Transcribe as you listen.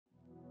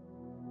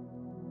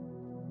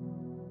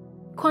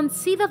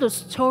Consider the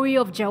story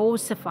of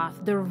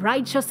Jehoshaphat, the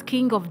righteous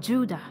king of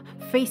Judah,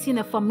 facing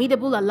a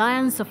formidable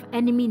alliance of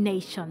enemy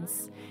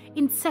nations.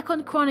 In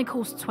 2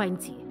 Chronicles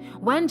 20,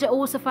 when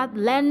Jehoshaphat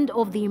learned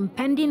of the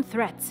impending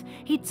threat,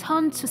 he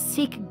turned to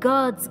seek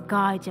God's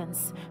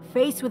guidance.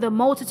 Faced with a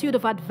multitude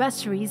of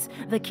adversaries,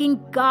 the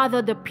king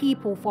gathered the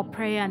people for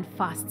prayer and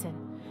fasting.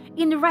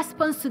 In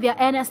response to their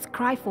earnest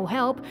cry for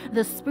help,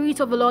 the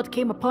Spirit of the Lord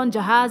came upon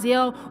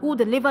Jahaziel, who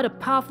delivered a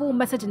powerful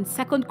message in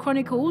 2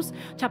 Chronicles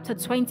chapter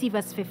 20,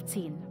 verse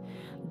 15.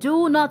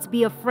 Do not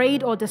be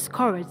afraid or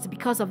discouraged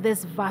because of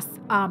this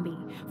vast army,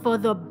 for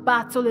the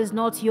battle is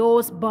not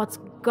yours but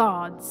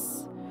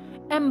God's.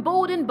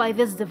 Emboldened by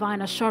this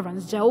divine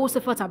assurance,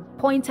 Jehoshaphat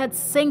appointed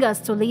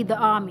singers to lead the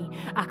army,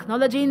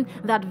 acknowledging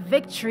that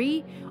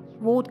victory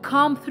would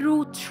come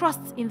through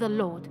trust in the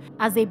Lord.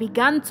 As they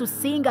began to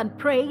sing and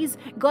praise,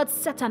 God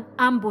set an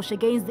ambush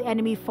against the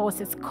enemy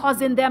forces,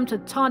 causing them to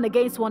turn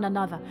against one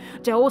another.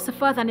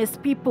 Jehoshaphat and his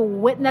people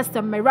witnessed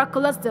a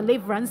miraculous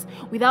deliverance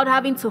without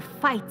having to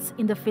fight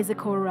in the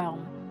physical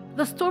realm.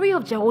 The story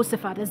of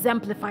Jehoshaphat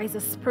exemplifies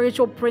the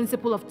spiritual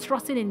principle of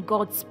trusting in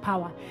God's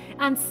power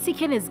and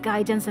seeking His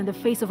guidance in the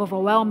face of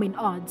overwhelming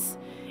odds.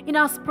 In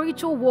our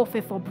spiritual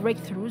warfare for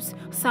breakthroughs,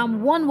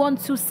 Psalm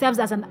 112 serves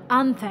as an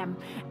anthem,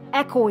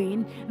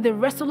 echoing the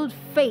resolute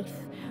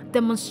faith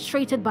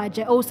demonstrated by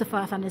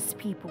Jehoshaphat and his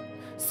people.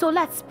 So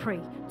let's pray,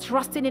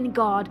 trusting in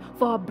God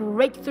for a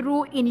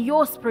breakthrough in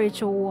your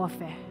spiritual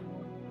warfare.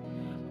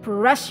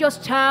 Precious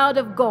child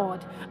of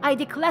God, I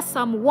declare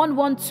Psalm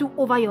 112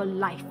 over your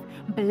life.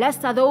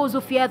 Blessed are those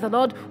who fear the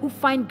Lord, who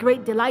find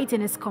great delight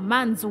in His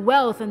commands.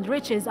 Wealth and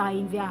riches are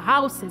in their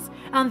houses,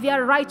 and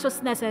their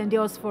righteousness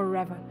endures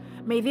forever.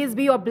 May this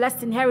be your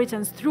blessed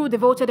inheritance through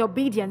devoted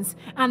obedience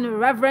and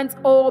reverent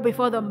awe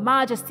before the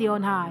Majesty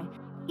on high.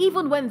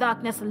 Even when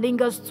darkness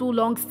lingers too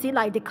long, still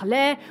I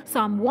declare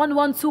Psalm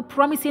 112,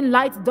 promising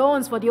light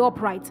dawns for the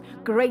upright,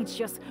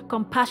 gracious,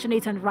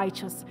 compassionate, and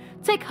righteous.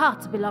 Take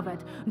heart,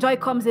 beloved. Joy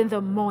comes in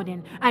the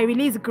morning. I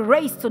release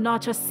grace to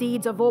nurture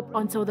seeds of hope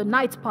until the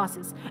night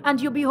passes, and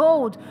you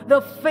behold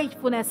the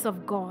faithfulness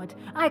of God.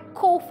 I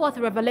call forth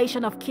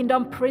revelation of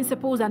kingdom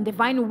principles and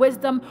divine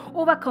wisdom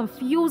over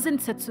confusing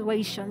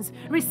situations.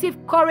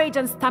 Receive courage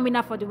and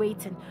stamina for the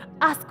waiting.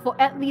 Ask for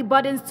earthly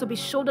burdens to be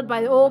shouldered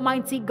by the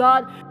Almighty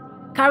God,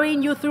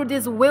 carrying you through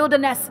this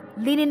wilderness,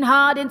 leaning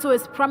hard into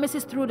His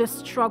promises through the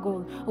struggle.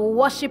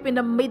 Worship in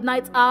the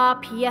midnight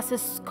hour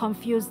pierces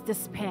confused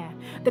despair.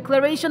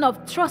 Declaration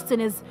of trust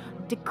in His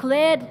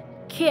declared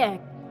care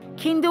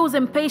kindles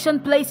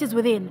impatient places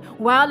within,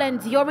 while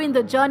enduring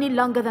the journey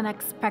longer than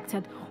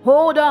expected.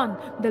 Hold on,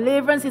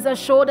 deliverance is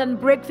assured and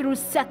breakthrough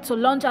set to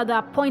launch at the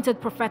appointed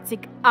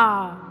prophetic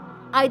hour.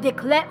 I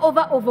declare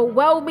over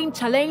overwhelming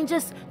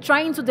challenges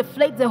trying to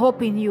deflate the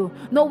hope in you.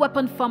 No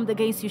weapon formed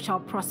against you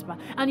shall prosper,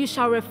 and you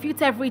shall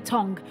refute every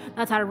tongue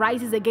that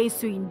arises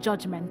against you in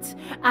judgment.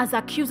 As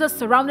accusers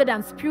surrounded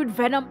and spewed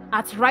venom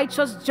at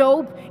righteous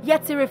Job,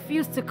 yet he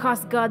refused to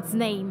curse God's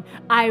name,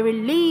 I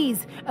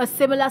release a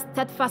similar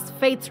steadfast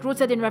faith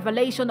rooted in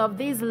revelation of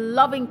this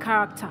loving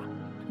character.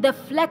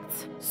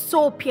 Deflect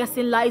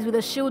soul-piercing lies with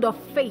a shield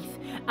of faith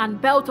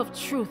and belt of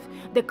truth,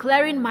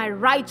 declaring my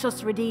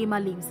righteous Redeemer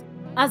lives.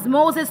 As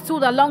Moses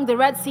stood along the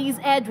Red Sea's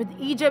edge with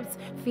Egypt's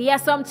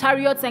fearsome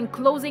chariots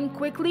enclosing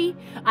quickly,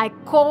 I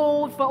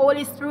called for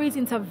Holy Spirit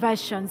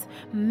interventions,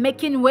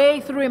 making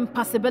way through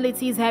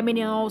impossibilities, hemming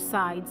it on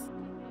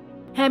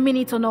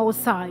all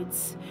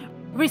sides.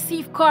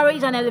 Receive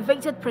courage and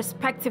elevated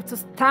perspective to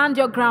stand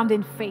your ground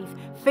in faith.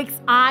 Fix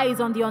eyes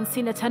on the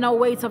unseen eternal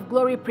weight of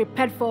glory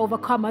prepared for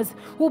overcomers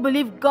who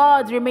believe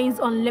God remains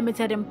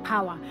unlimited in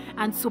power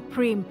and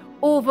supreme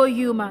over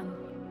human.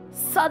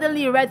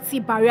 Suddenly, Red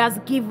Sea barriers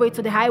give way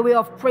to the highway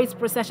of praise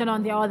procession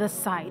on the other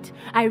side.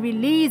 I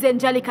release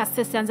angelic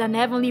assistance and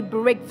heavenly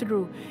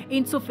breakthrough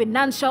into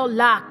financial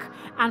lack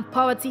and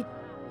poverty,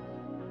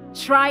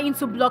 trying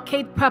to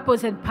blockade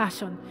purpose and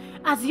passion.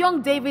 As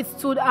young David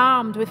stood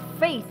armed with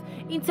faith,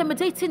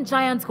 intimidating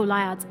giant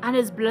Goliath and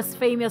his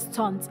blasphemous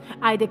taunts,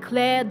 I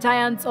declare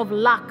giants of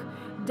lack,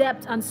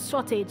 debt, and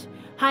shortage,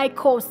 high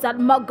costs that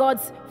mock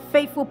God's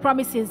faithful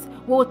promises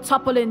will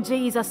topple in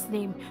Jesus'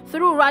 name.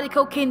 Through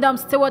radical kingdom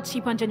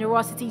stewardship and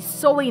generosity,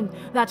 sowing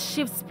that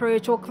shifts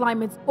spiritual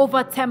climates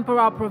over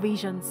temporal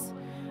provisions.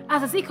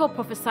 As Ezekiel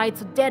prophesied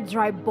to dead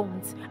dry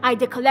bones, I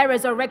declare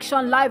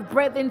resurrection, life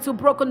breath into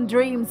broken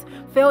dreams,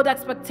 failed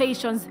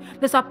expectations,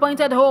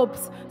 disappointed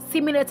hopes,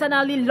 seeming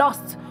eternally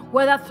lost,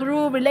 whether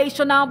through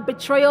relational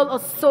betrayal or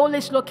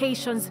soulish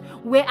locations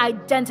where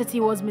identity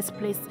was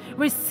misplaced.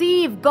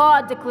 Receive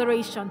God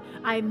declaration.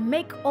 I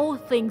make all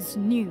things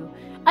new.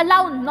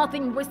 Allow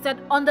nothing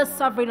wasted under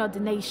sovereign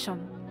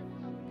ordination.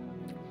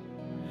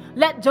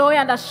 Let joy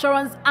and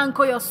assurance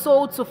anchor your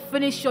soul to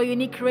finish your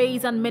unique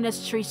race and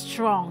ministry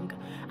strong.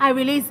 I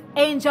release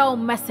angel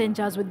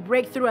messengers with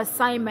breakthrough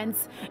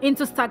assignments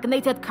into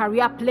stagnated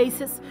career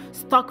places,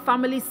 stuck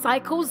family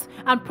cycles,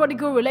 and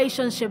prodigal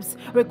relationships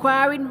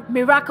requiring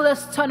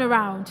miraculous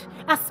turnaround.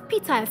 As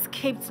Peter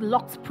escaped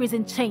locked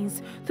prison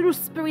chains through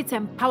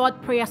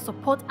spirit-empowered prayer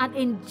support and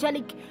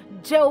angelic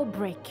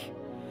jailbreak,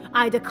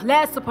 I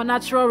declare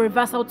supernatural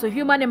reversal to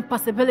human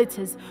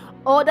impossibilities,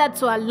 ordered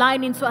to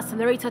align into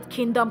accelerated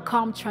kingdom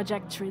come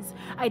trajectories.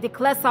 I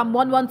declare Psalm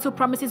 112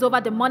 promises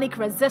over demonic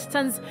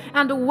resistance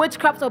and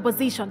witchcraft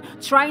opposition,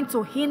 trying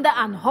to hinder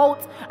and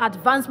halt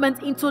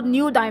advancement into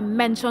new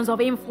dimensions of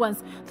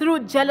influence through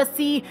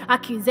jealousy,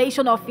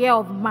 accusation, or fear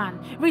of man.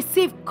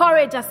 Receive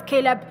courage as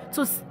Caleb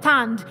to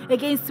stand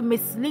against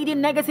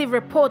misleading negative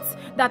reports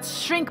that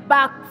shrink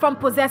back from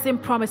possessing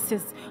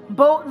promises.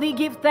 Boldly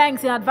give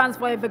thanks in advance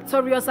for a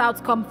victorious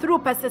outcome through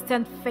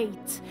persistent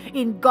faith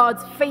in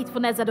God's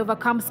faithfulness that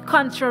overcomes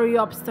contrary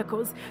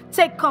obstacles.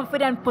 Take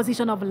confident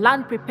position of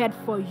land prepared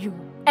for you.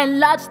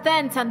 Enlarge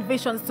tents and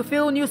visions to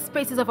fill new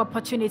spaces of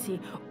opportunity,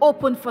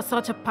 open for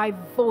such a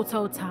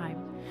pivotal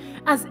time.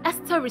 As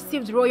Esther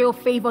received royal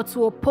favor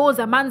to oppose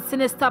a man's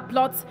sinister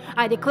plots,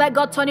 I declare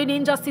God turning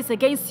injustice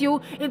against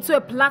you into a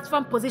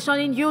platform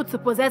positioning you to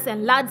possess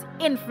enlarged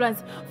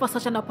influence for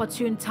such an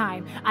opportune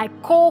time. I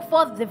call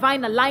forth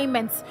divine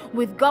alignments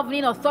with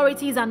governing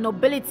authorities and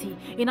nobility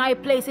in high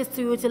places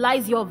to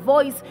utilize your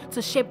voice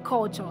to shape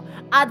culture,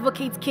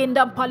 advocate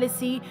kingdom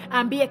policy,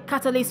 and be a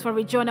catalyst for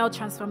regional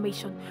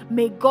transformation.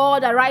 May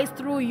God arise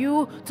through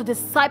you to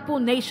disciple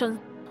nations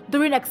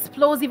during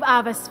explosive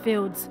harvest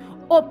fields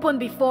open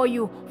before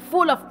you,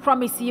 full of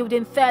promise,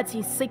 yielding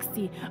 30,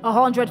 60,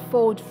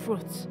 100-fold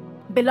fruit.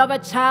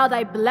 Beloved child,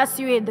 I bless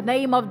you in the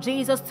name of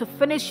Jesus to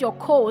finish your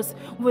course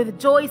with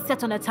joy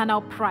set on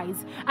eternal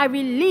prize. I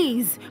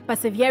release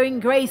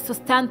persevering grace to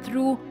stand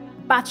through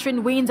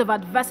battering winds of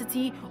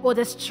adversity or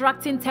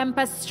distracting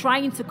tempests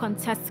trying to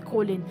contest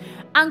calling.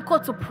 Anchor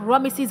to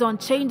promises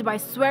unchained by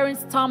swearing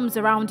storms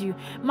around you.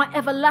 My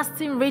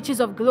everlasting riches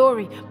of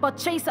glory, but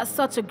chase at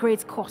such a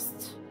great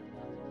cost.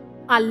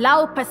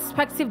 Allow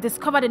perspective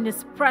discovered in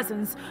His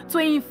presence to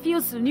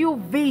infuse new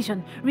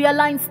vision,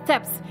 realign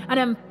steps, and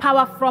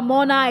empower from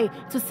on high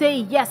to say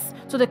yes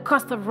to the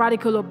cost of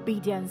radical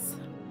obedience.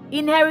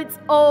 Inherit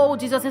all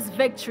Jesus'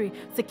 victory,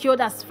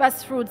 secured as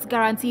first fruits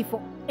guarantee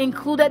for,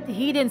 included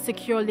hidden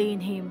securely in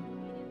Him.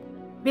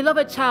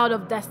 Beloved child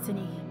of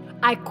destiny,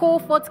 I call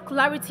forth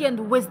clarity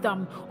and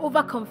wisdom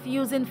over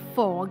confusing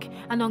fog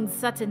and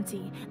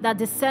uncertainty that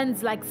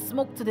descends like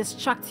smoke to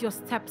distract your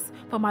steps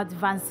from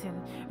advancing.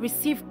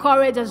 Receive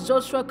courage as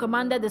Joshua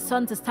commanded the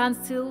sun to stand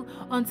still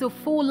until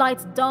full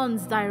light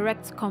dawns,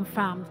 direct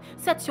confirmed.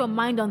 Set your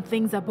mind on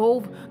things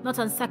above, not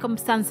on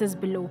circumstances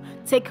below.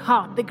 Take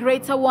heart, the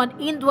greater one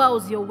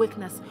indwells your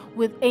weakness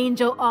with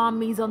angel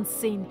armies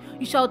unseen.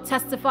 You shall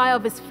testify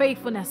of His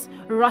faithfulness,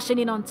 rushing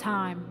in on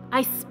time.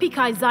 I speak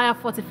Isaiah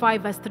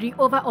 45 verse 3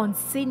 over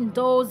unseen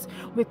doors,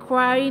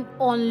 requiring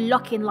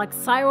unlocking like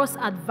Cyrus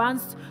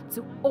advanced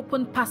to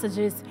open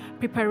passages,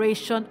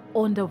 preparation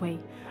on the way.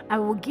 I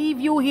will give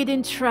you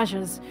hidden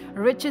treasures,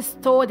 riches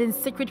stored in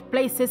secret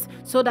places,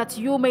 so that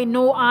you may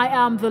know I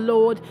am the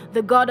Lord,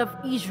 the God of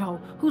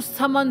Israel, who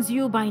summons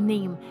you by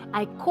name.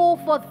 I call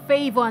forth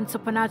favor and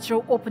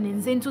supernatural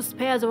openings into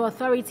spheres of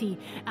authority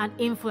and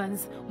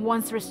influence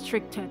once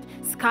restricted.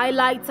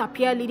 Skylights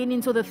appear leading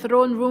into the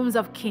throne rooms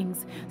of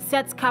kings.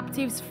 Set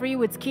captives free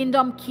with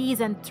kingdom keys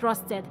and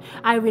trusted.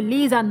 I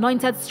release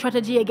anointed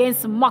strategy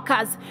against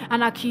mockers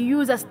and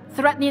accusers,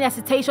 threatening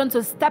hesitation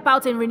to step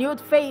out in renewed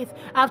faith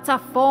after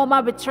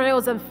former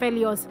betrayals and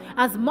failures.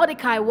 As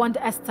Mordecai warned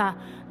Esther,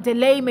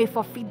 delay may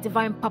forfeit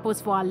divine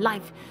purpose for our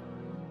life.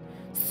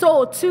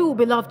 So too,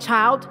 beloved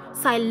child,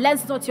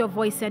 silence not your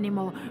voice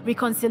anymore.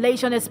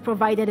 Reconciliation is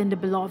provided in the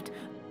beloved.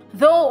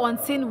 Though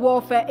unseen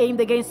warfare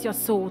aimed against your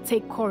soul,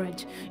 take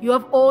courage. You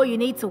have all you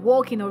need to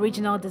walk in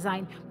original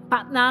design.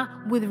 Partner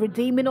with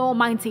Redeeming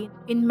Almighty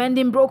in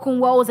mending broken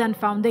walls and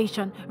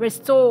foundation.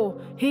 Restore,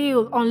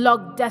 heal,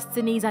 unlock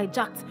destinies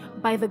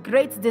hijacked by the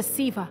great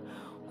deceiver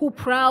who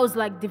prowls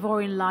like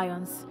devouring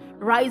lions.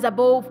 Rise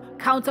above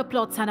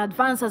counterplots and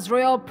advance as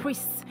royal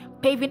priests,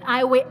 paving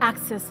highway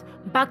access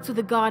back to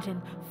the garden.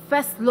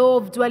 First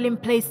love dwelling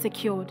place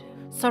secured.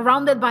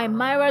 Surrounded by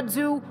Myra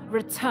dew,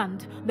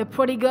 returned. The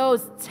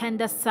prodigal's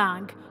tender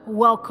sang,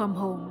 welcome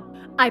home.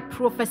 I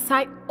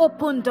prophesy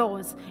open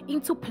doors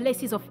into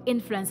places of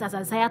influence as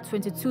Isaiah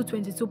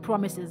 22:22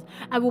 promises.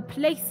 I will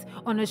place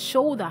on his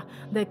shoulder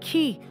the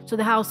key to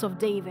the house of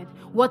David.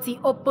 What he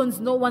opens,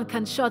 no one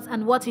can shut,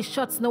 and what he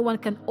shuts, no one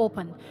can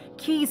open.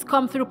 Keys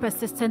come through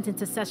persistent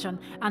intercession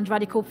and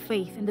radical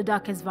faith in the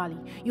darkest valley.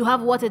 You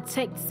have what it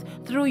takes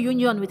through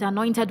union with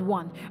Anointed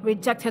One,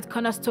 rejected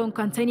cornerstone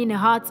containing a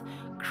heart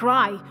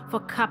cry for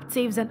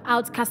captives and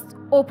outcasts,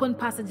 open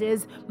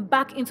passages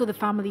back into the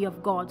family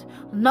of God.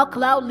 Knock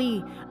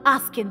loudly,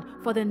 asking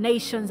for the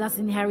nations as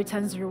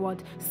inheritance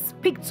reward.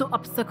 Speak to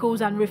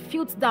obstacles and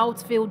refute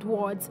doubt-filled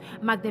words,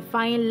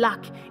 magnifying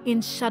lack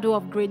in shadow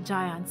of great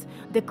giants.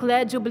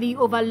 Declare jubilee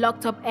over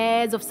locked up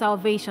heirs of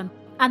salvation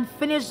and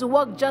finish the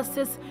work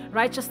justice,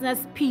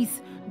 righteousness,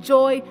 peace,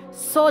 joy,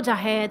 surge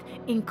ahead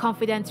in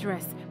confident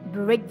rest.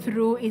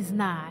 Breakthrough is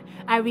nigh.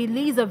 I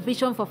release a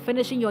vision for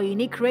finishing your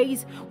unique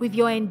race with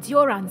your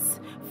endurance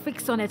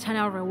fixed on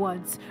eternal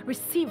rewards.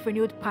 Receive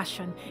renewed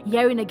passion,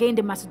 hearing again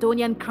the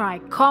Macedonian cry,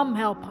 "Come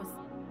help us."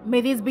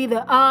 May this be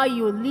the hour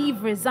you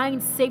leave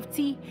resigned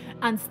safety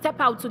and step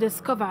out to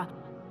discover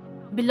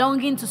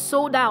belonging to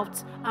sold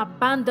out,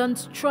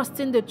 abandoned,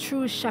 trusting the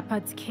true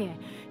shepherd's care.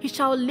 He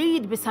shall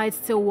lead beside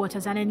still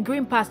waters and in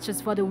green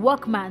pastures for the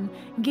workman,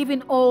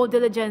 giving all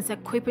diligence,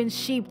 equipping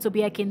sheep to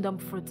bear kingdom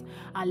fruit.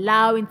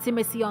 Allow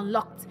intimacy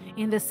unlocked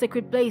in the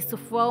secret place to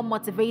fuel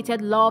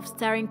motivated love,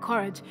 stirring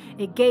courage,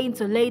 again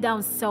to lay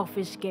down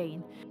selfish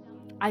gain.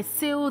 I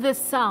seal this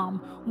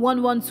Psalm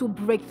 112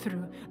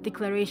 breakthrough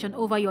declaration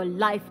over your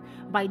life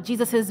by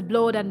Jesus'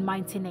 blood and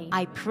mighty name.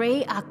 I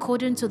pray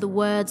according to the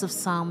words of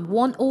Psalm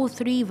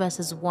 103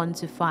 verses 1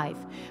 to 5.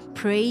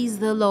 Praise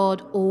the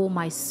Lord, O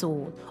my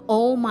soul.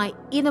 All my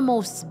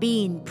innermost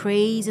being,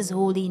 praise his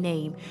holy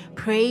name.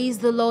 Praise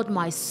the Lord,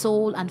 my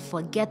soul, and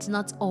forget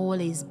not all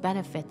his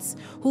benefits.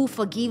 Who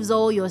forgives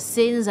all your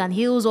sins and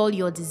heals all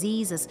your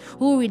diseases.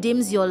 Who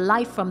redeems your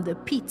life from the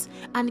pit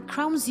and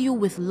crowns you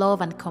with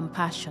love and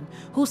compassion.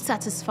 Who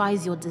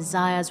satisfies your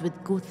desires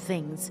with good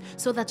things,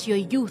 so that your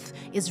youth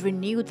is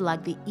renewed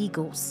like the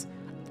eagles.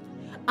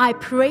 I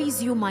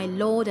praise you, my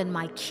Lord and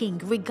my King,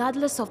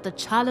 regardless of the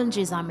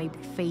challenges I may be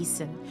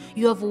facing.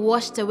 You have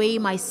washed away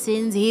my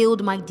sins,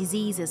 healed my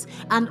diseases,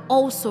 and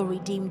also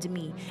redeemed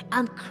me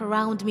and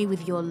crowned me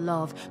with your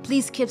love.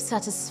 Please keep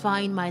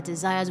satisfying my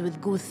desires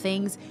with good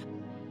things,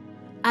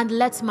 and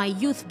let my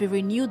youth be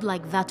renewed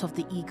like that of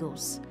the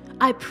eagles.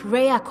 I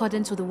pray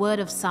according to the word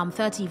of Psalm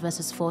 30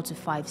 verses 4 to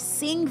 5.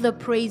 Sing the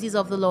praises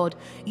of the Lord,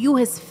 you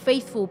his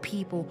faithful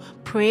people.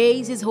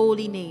 Praise his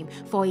holy name,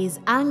 for his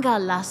anger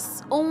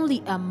lasts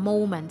only a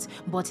moment,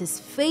 but his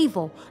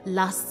favor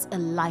lasts a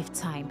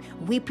lifetime.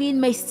 Weeping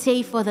may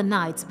stay for the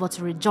night, but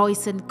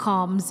rejoicing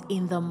comes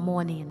in the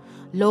morning.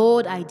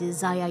 Lord, I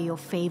desire your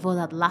favor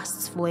that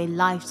lasts for a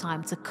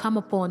lifetime to come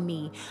upon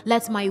me.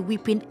 Let my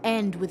weeping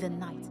end with the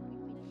night.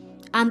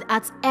 And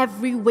at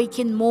every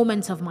waking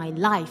moment of my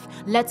life,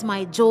 let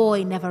my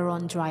joy never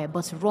run dry,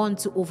 but run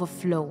to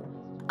overflow.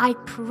 I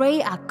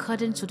pray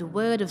according to the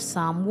word of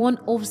Psalm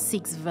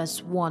 106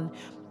 verse 1.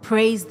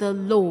 Praise the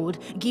Lord,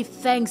 give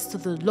thanks to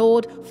the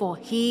Lord, for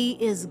he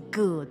is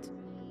good.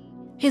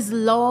 His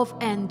love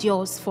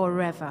endures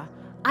forever.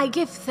 I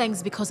give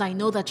thanks because I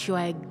know that you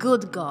are a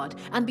good God,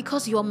 and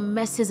because your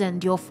mercies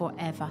endure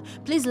forever.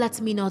 Please let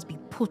me not be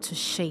put to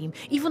shame.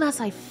 Even as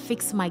I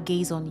fix my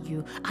gaze on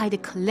you, I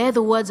declare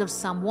the words of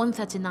Psalm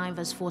 139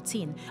 verse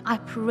 14. I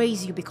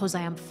praise you because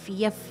I am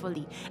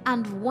fearfully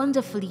and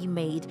wonderfully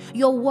made.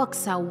 Your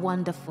works are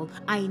wonderful.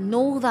 I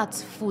know that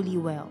fully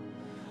well.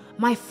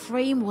 My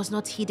frame was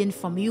not hidden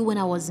from you when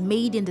I was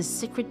made in the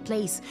secret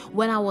place,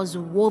 when I was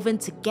woven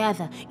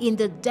together in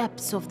the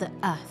depths of the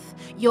earth.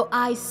 Your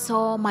eyes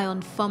saw my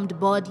unformed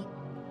body.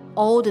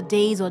 All the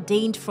days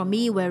ordained for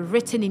me were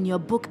written in your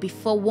book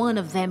before one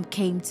of them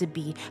came to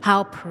be.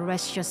 How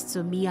precious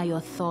to me are your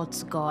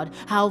thoughts, God.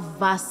 How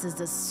vast is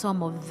the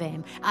sum of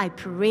them. I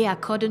pray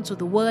according to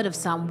the word of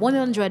Psalm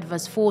 100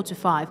 verse 4 to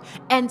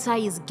 5. Enter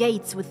his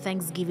gates with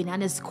thanksgiving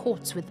and his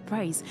courts with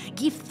praise.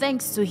 Give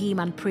thanks to him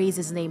and praise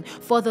his name.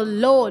 For the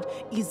Lord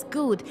is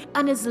good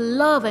and his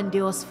love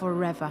endures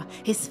forever.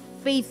 His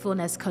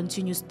faithfulness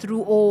continues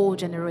through all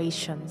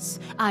generations.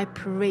 I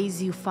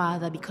praise you,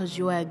 Father, because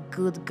you are a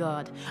good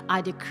God. I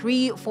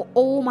decree for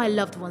all my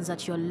loved ones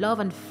that your love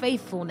and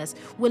faithfulness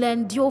will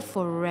endure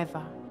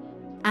forever.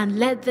 And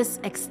let this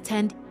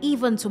extend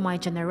even to my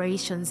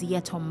generations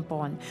yet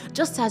unborn.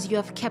 Just as you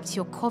have kept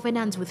your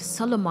covenant with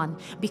Solomon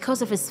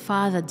because of his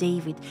father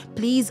David,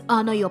 please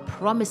honor your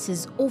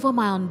promises over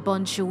my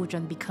unborn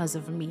children because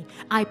of me.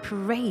 I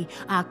pray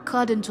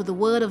according to the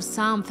word of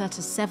Psalm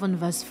 37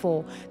 verse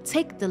 4.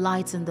 Take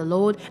delight in the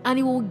Lord, and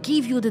he will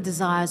give you the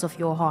desires of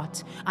your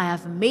heart. I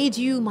have made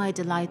you my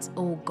delight,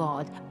 O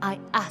God. I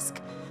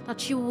ask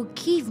that you will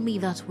give me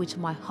that which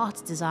my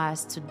heart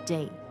desires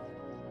today.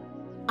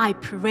 I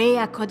pray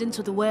according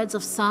to the words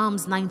of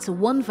Psalms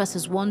 91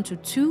 verses 1 to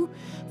 2,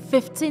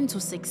 15 to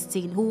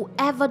 16.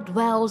 Whoever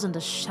dwells in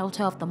the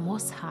shelter of the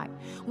Most High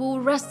will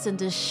rest in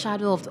the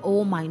shadow of the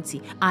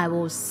Almighty. I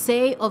will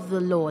say of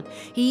the Lord,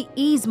 he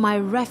is my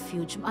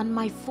refuge and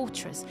my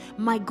fortress,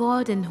 my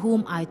God in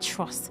whom I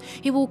trust.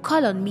 He will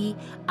call on me,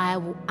 I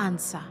will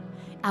answer.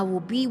 I will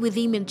be with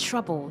him in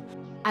trouble.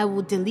 I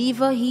will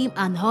deliver him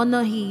and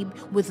honor him.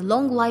 With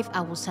long life I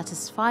will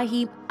satisfy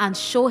him and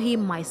show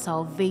him my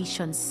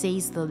salvation,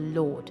 says the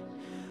Lord.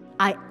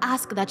 I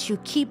ask that you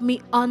keep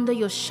me under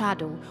your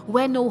shadow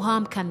where no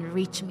harm can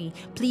reach me.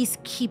 Please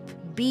keep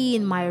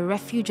being my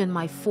refuge and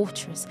my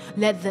fortress.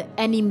 Let the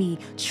enemy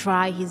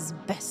try his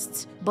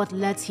best, but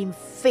let him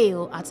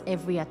fail at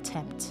every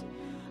attempt.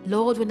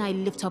 Lord, when I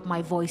lift up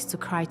my voice to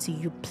cry to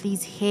you,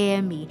 please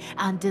hear me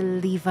and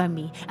deliver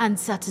me and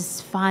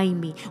satisfy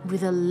me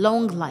with a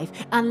long life,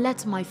 and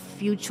let my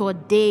future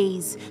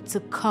days to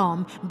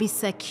come be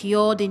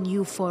secured in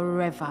you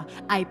forever.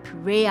 I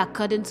pray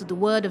according to the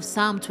word of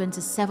Psalm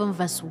 27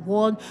 verse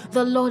 1,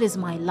 the Lord is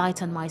my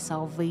light and my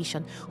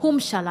salvation. Whom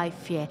shall I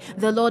fear?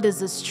 The Lord is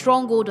the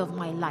stronghold of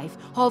my life.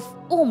 Of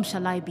whom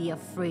shall I be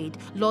afraid?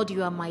 Lord,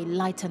 you are my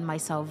light and my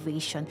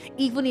salvation.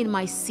 Even in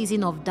my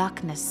season of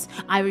darkness,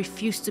 I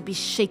refuse to be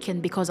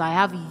shaken because I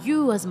have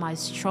you as my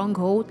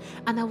stronghold,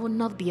 and I will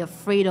not be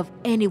afraid of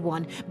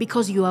anyone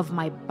because you have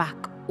my back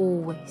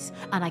always,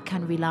 and I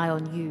can rely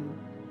on you.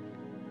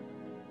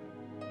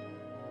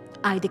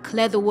 I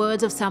declare the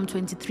words of Psalm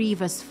 23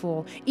 verse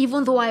 4.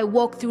 Even though I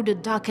walk through the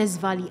darkest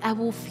valley, I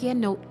will fear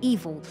no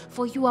evil,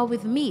 for you are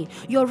with me.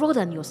 Your rod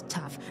and your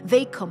staff,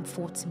 they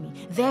comfort me.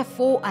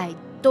 Therefore, I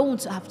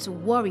don't have to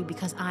worry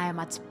because I am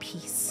at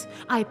peace.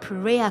 I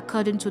pray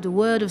according to the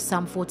word of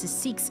Psalm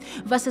 46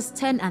 verses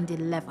 10 and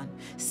 11.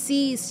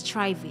 Cease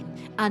striving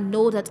and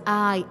know that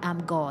I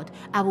am God.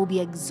 I will be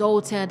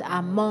exalted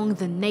among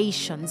the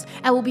nations.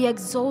 I will be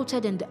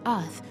exalted in the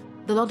earth.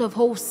 The Lord of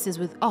hosts is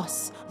with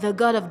us. The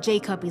God of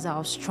Jacob is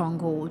our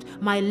stronghold,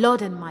 my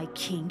Lord and my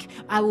King.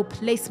 I will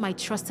place my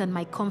trust and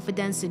my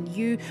confidence in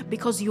you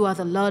because you are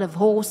the Lord of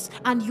hosts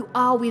and you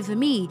are with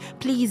me.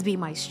 Please be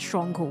my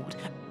stronghold.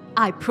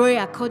 I pray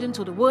according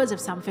to the words of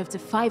Psalm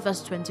 55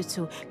 verse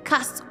 22.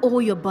 Cast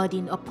all your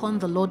burden upon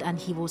the Lord and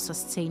he will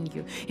sustain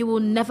you. He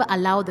will never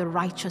allow the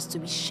righteous to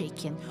be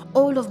shaken.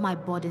 All of my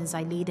burdens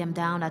I lay them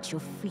down at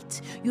your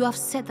feet. You have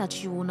said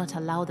that you will not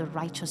allow the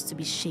righteous to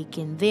be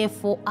shaken.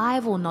 Therefore I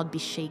will not be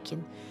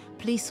shaken.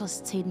 Please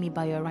sustain me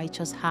by your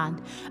righteous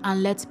hand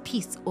and let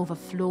peace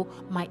overflow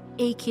my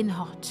aching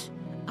heart.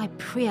 I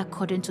pray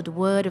according to the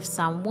word of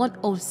Psalm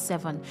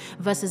 107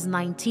 verses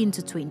 19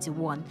 to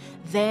 21.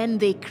 Then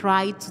they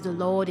cried to the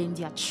Lord in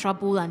their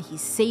trouble, and he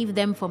saved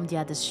them from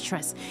their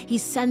distress. He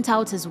sent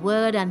out his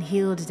word and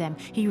healed them.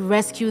 He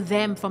rescued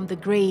them from the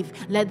grave.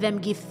 Let them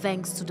give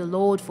thanks to the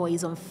Lord for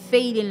his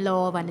unfailing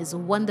love and his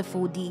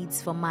wonderful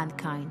deeds for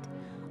mankind.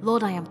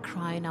 Lord, I am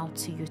crying out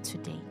to you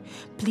today.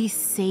 Please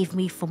save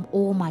me from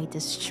all my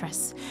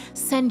distress.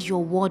 Send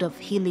your word of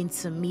healing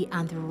to me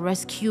and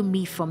rescue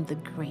me from the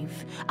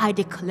grave. I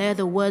declare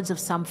the words of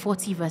Psalm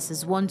 40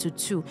 verses 1 to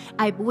 2.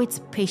 I wait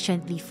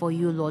patiently for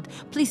you, Lord.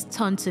 Please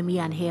turn to me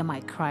and hear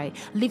my cry.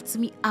 Lift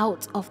me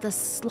out of the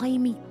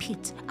slimy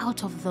pit,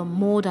 out of the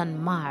mud and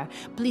mire.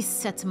 Please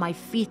set my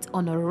feet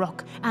on a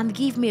rock and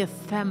give me a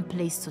firm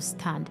place to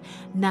stand.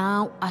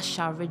 Now I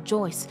shall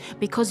rejoice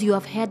because you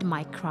have heard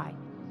my cry,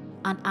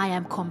 and I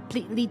am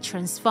completely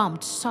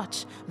transformed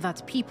such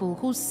that people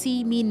who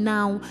see me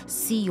now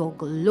see your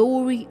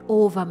glory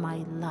over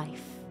my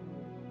life.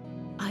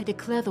 I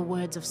declare the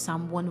words of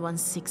Psalm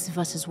 116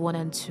 verses 1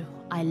 and 2.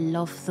 I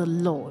love the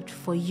Lord,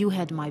 for you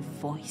heard my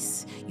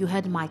voice. You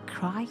heard my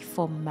cry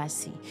for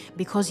mercy.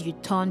 Because you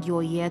turned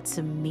your ear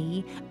to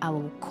me, I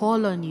will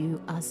call on you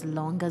as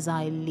long as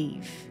I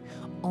live.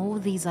 All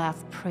these I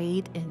have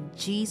prayed in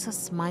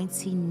Jesus'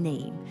 mighty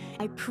name.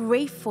 I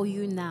pray for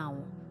you now,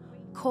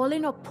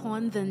 calling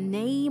upon the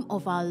name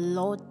of our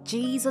Lord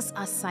Jesus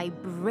as I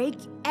break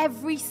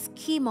every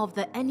scheme of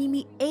the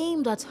enemy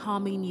aimed at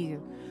harming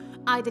you.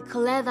 I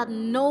declare that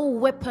no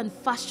weapon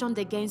fashioned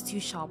against you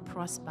shall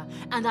prosper,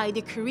 and I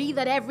decree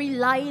that every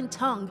lying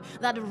tongue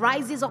that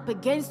rises up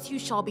against you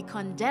shall be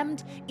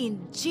condemned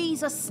in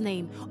Jesus'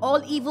 name.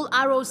 All evil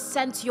arrows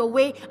sent your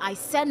way, I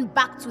send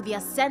back to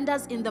their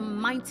senders in the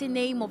mighty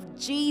name of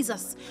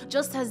Jesus.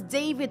 Just as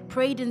David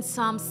prayed in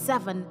Psalm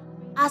 7,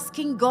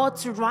 asking God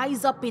to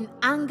rise up in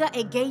anger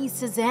against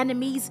his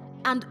enemies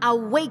and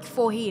awake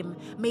for him.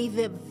 May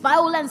the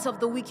violence of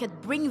the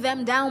wicked bring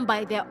them down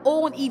by their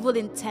own evil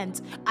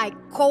intent. I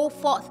call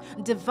forth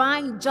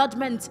divine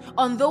judgment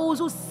on those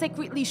who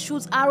secretly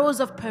shoot arrows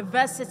of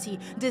perversity,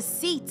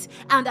 deceit,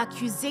 and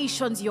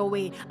accusations your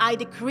way. I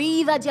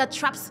decree that their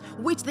traps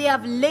which they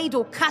have laid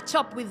will catch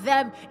up with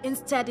them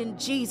instead in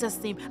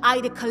Jesus' name. I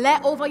declare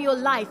over your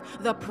life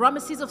the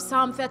promises of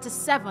Psalm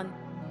 37,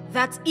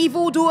 that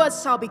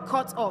evildoers shall be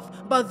cut off,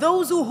 but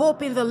those who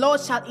hope in the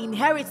Lord shall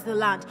inherit the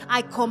land.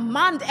 I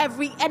command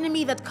every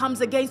enemy that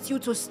comes against you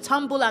to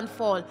stumble and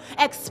fall,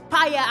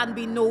 expire and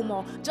be no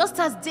more. Just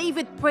as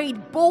David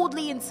prayed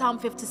boldly in Psalm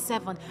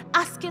 57,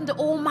 asking the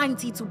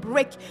Almighty to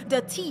break the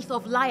teeth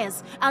of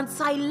liars and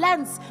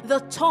silence the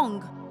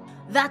tongue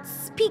that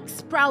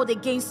speaks proud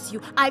against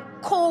you. I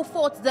call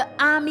forth the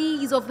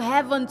armies of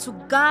heaven to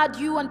guard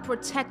you and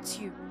protect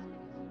you,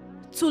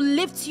 to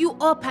lift you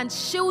up and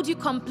shield you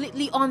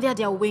completely under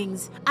their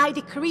wings. I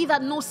decree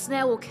that no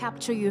snare will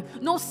capture you,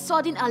 no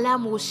sudden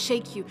alarm will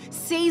shake you,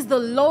 says the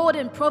Lord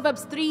in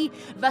Proverbs 3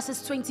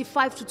 verses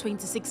 25 to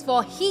 26.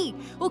 For he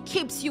who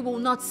keeps you will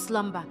not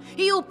slumber,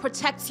 he who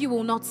protects you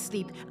will not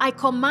sleep. I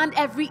command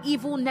every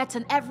evil net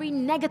and every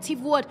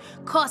negative word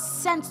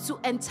sent to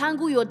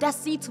entangle your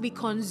destiny to be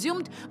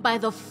consumed by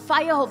the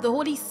fire of the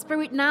Holy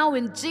Spirit now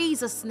in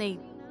Jesus'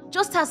 name.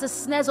 Just as the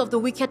snares of the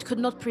wicked could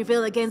not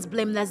prevail against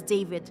blameless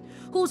David,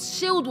 whose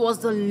shield was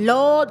the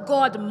Lord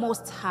God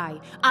Most High,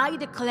 I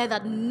declare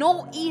that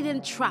no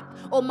hidden trap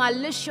or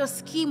malicious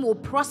scheme will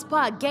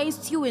prosper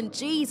against you in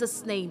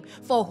Jesus' name.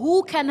 For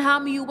who can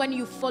harm you when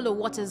you follow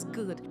what is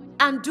good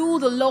and do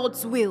the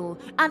Lord's will?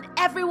 And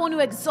everyone who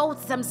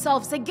exalts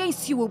themselves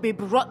against you will be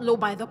brought low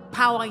by the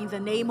power in the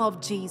name of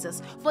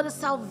Jesus. For the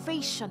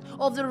salvation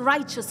of the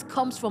righteous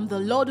comes from the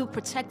Lord who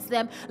protects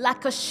them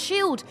like a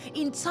shield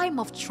in time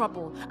of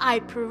trouble. I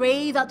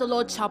pray that the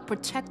Lord shall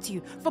protect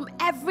you from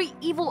every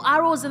evil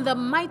arrows in the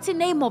mighty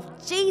name of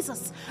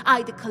Jesus.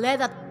 I declare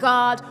that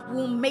God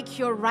will make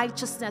your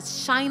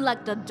righteousness shine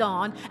like the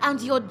dawn and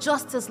your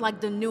justice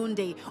like the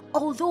noonday.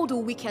 Although the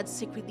wicked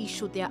secretly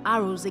shoot their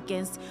arrows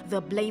against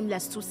the blameless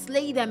to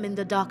slay them in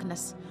the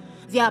darkness,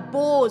 their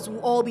bows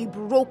will all be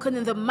broken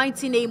in the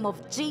mighty name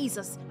of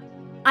Jesus.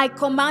 I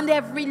command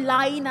every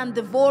lying and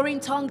devouring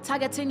tongue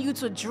targeting you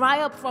to dry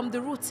up from the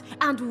roots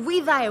and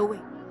wither away.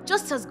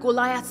 Just as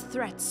Goliath's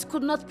threats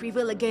could not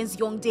prevail against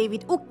young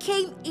David, who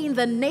came in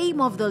the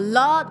name of the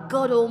Lord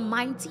God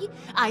Almighty,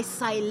 I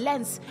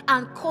silence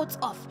and cut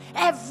off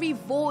every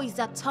voice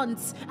that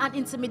taunts and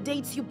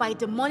intimidates you by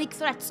demonic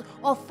threats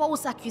or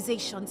false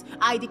accusations.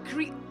 I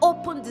decree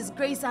open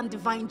disgrace and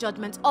divine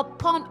judgment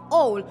upon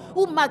all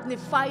who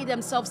magnify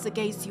themselves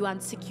against you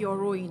and seek your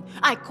ruin.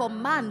 I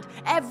command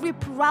every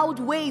proud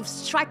wave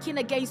striking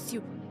against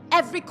you,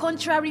 every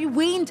contrary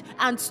wind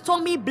and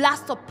stormy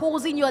blast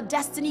opposing your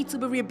destiny, to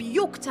be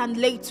rebuked and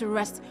laid to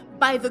rest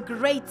by the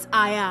great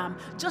I Am.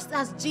 Just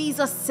as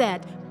Jesus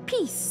said,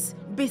 "Peace,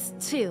 be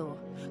still,"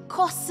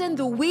 causing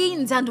the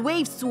winds and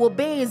waves to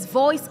obey his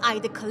voice, I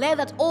declare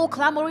that all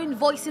clamoring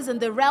voices in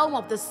the realm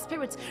of the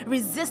spirit,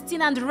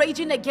 resisting and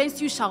raging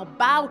against you, shall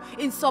bow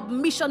in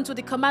submission to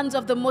the commands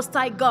of the Most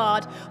High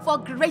God. For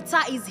greater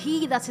is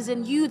he that is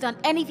in you than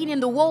anything in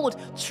the world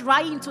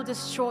trying to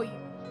destroy you.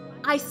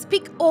 I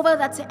speak over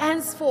that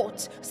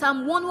henceforth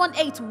Psalm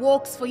 118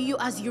 works for you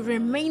as you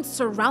remain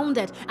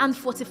surrounded and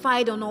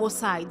fortified on all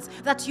sides,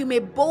 that you may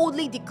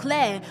boldly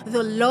declare,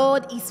 "The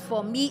Lord is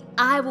for me,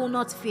 I will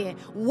not fear.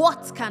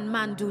 What can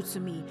man do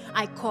to me?"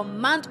 I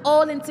command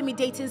all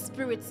intimidating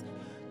spirits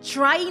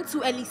trying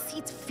to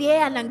elicit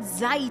fear and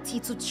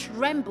anxiety to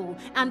tremble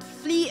and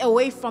flee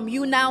away from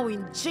you now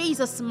in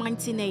Jesus'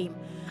 mighty name.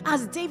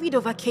 As David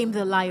overcame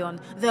the lion,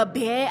 the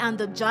bear, and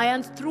the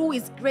giant through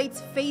his great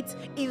faith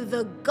in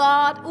the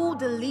God who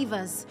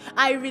delivers,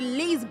 I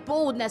release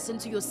boldness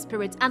into your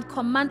spirit and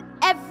command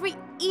every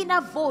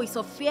inner voice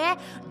of fear,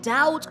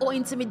 doubt, or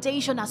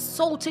intimidation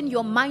assaulting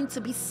your mind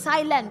to be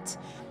silent.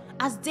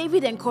 As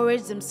David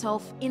encouraged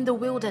himself in the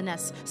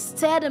wilderness,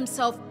 stirred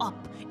himself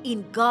up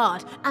in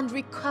God, and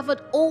recovered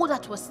all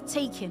that was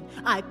taken,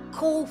 I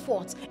call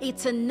forth a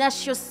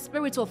tenacious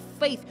spirit of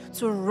faith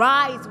to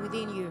rise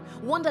within you,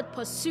 one that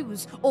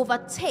pursues,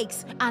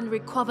 overtakes, and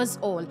recovers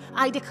all.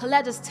 I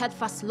declare the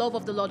steadfast love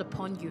of the Lord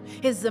upon you,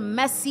 his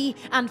mercy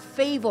and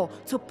favor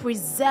to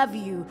preserve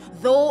you.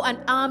 Though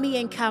an army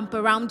encamp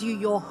around you,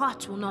 your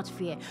heart will not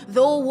fear.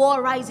 Though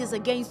war rises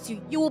against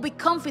you, you will be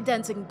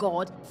confident in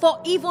God. For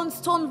even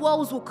stone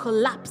walls will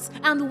collapse,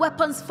 and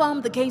weapons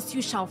formed against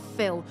you shall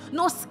fail.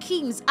 No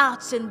schemes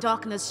arched in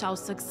darkness shall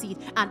succeed,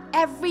 and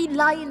every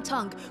lying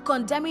tongue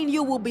condemning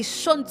you will be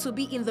shown to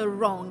be in the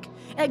wrong.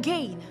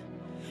 Again,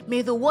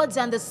 may the words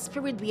and the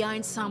spirit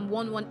behind Psalm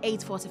 118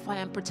 fortify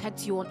and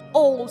protect you on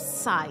all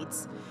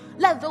sides.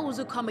 Let those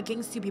who come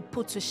against you be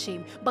put to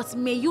shame, but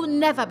may you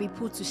never be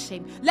put to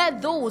shame.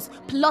 Let those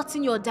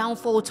plotting your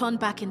downfall turn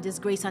back in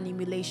disgrace and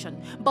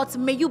humiliation, but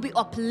may you be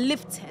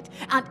uplifted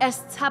and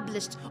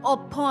established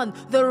upon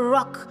the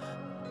rock,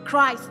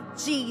 Christ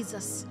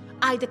Jesus.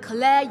 I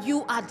declare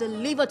you are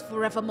delivered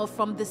forevermore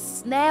from the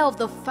snare of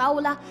the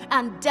fowler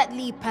and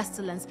deadly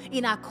pestilence,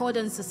 in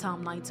accordance to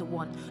Psalm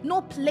 91.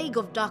 No plague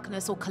of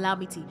darkness or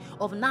calamity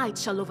of night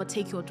shall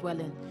overtake your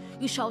dwelling.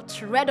 You shall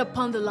tread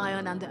upon the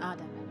lion and the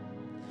adder,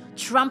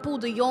 trample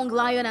the young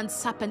lion and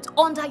serpent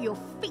under your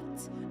feet.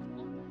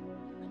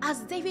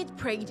 As David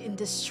prayed in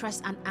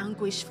distress and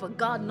anguish for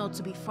God not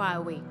to be far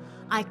away,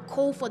 I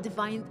call for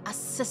divine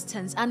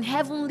assistance and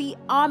heavenly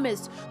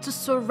armies to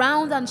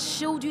surround and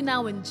shield you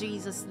now in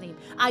Jesus' name.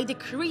 I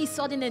decree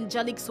sudden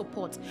angelic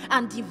support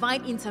and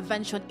divine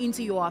intervention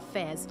into your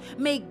affairs.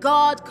 May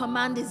God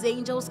command his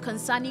angels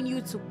concerning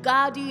you to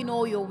guard you in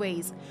all your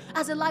ways.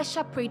 As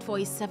Elisha prayed for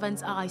his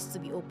servant's eyes to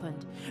be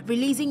opened,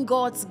 releasing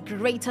God's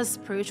greatest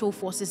spiritual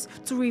forces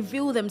to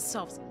reveal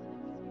themselves,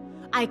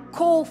 I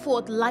call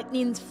forth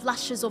lightning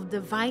flashes of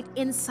divine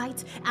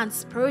insight and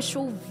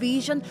spiritual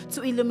vision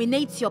to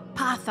illuminate your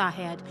path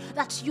ahead,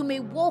 that you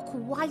may walk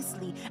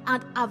wisely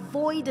and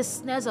avoid the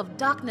snares of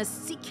darkness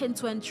seeking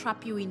to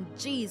entrap you in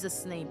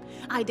Jesus' name.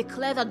 I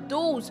declare that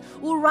those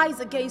who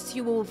rise against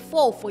you will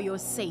fall for your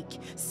sake,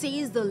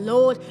 says the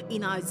Lord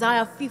in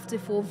Isaiah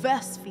 54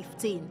 verse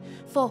 15.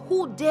 For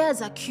who dares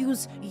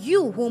accuse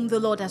you whom the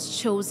Lord has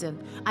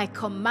chosen? I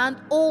command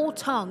all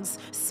tongues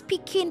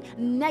speaking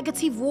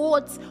negative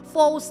words for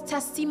false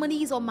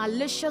testimonies or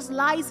malicious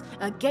lies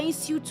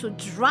against you to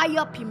dry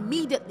up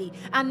immediately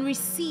and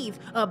receive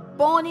a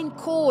burning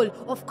coal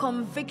of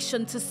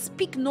conviction to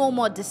speak no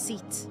more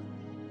deceit.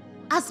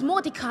 As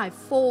Mordecai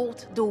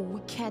foiled the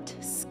wicked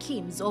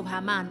schemes of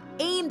Haman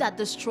aimed at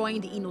destroying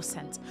the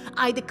innocent,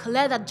 I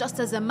declare that just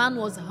as a man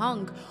was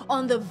hung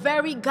on the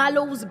very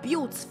gallows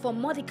built for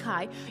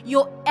Mordecai,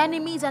 your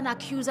enemies and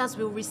accusers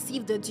will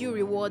receive the due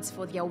rewards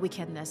for their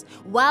wickedness,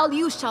 while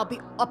you shall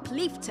be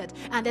uplifted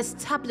and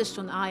established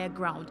on higher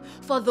ground.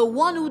 For the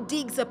one who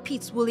digs a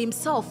pit will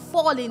himself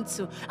fall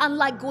into, and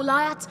like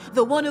Goliath,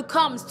 the one who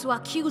comes to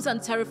accuse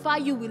and terrify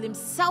you will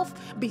himself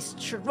be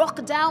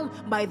struck down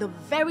by the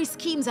very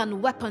schemes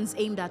and weapons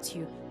aimed at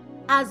you.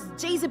 As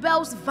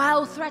Jezebel's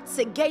vile threats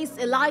against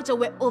Elijah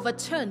were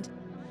overturned,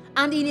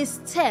 and in his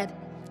stead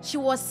she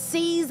was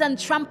seized and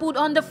trampled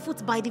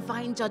underfoot by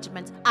divine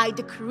judgment, I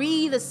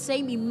decree the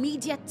same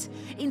immediate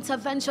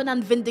intervention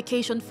and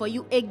vindication for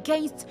you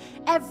against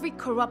every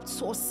corrupt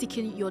source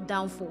seeking your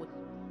downfall.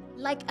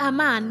 Like a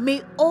man,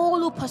 may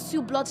all who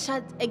pursue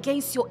bloodshed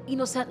against your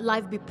innocent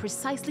life be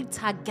precisely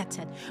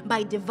targeted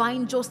by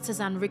divine justice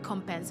and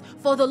recompense.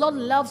 For the Lord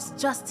loves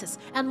justice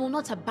and will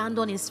not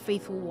abandon his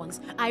faithful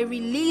ones. I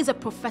release a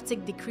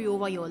prophetic decree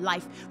over your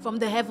life from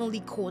the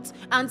heavenly courts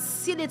and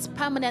seal it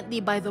permanently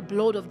by the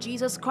blood of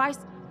Jesus Christ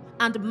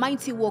and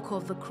mighty work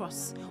of the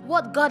cross.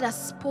 What God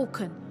has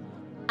spoken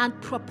and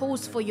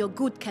proposed for your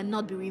good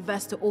cannot be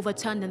reversed or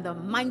overturned in the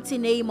mighty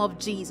name of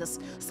Jesus.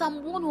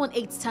 Psalm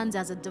 118 stands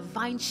as a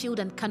divine shield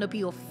and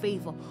canopy of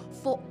favor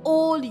for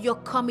all your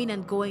coming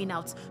and going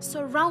out,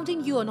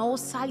 surrounding you on all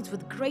sides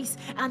with grace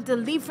and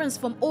deliverance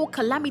from all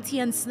calamity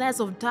and snares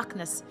of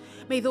darkness.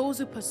 May those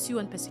who pursue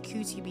and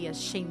persecute you be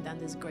ashamed and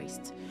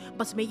disgraced,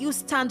 but may you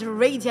stand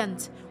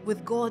radiant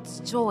with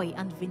God's joy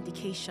and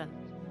vindication.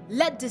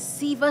 Let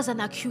deceivers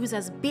and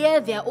accusers bear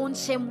their own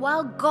shame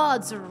while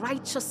God's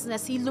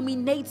righteousness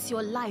illuminates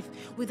your life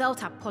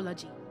without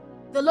apology.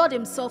 The Lord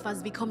himself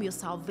has become your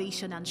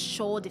salvation and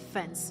sure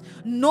defense.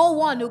 No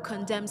one who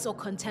condemns or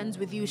contends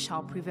with you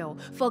shall prevail,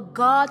 for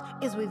God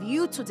is with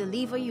you to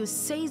deliver you,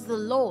 says the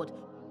Lord.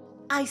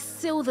 I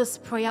seal this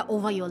prayer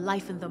over your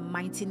life in the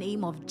mighty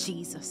name of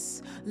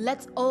Jesus.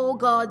 Let all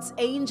God's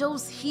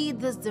angels heed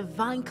this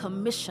divine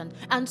commission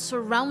and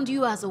surround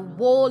you as a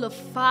wall of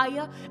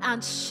fire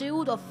and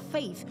shield of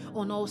faith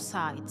on all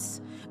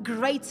sides.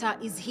 Greater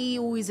is he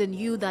who is in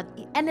you than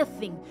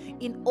anything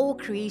in all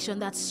creation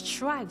that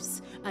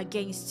strives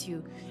against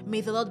you.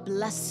 May the Lord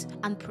bless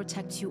and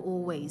protect you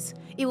always.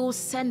 He will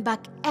send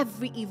back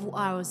every evil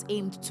arrows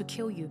aimed to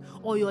kill you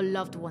or your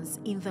loved ones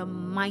in the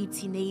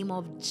mighty name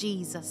of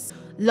Jesus.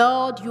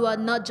 Lord, you are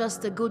not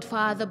just a good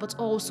father, but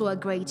also a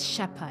great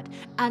shepherd.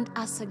 And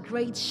as a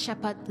great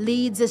shepherd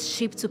leads his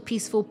sheep to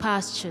peaceful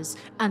pastures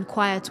and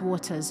quiet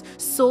waters,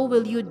 so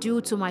will you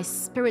do to my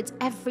spirit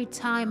every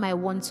time I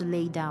want to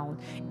lay down.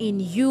 In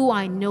you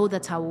I know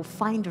that I will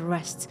find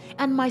rest,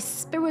 and my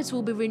spirit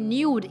will be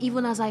renewed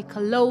even as I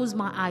close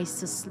my eyes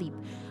to sleep.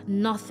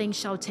 Nothing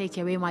shall take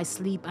away my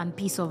sleep and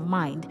peace of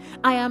mind.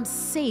 I am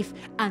safe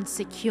and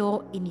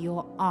secure in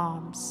your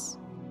arms.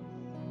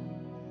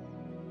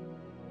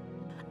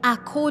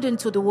 According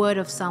to the word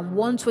of Psalm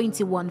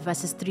 121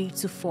 verses 3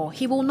 to 4,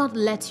 he will not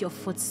let your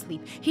foot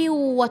sleep. He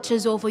who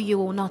watches over you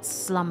will not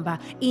slumber.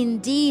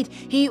 Indeed,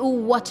 he who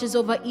watches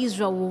over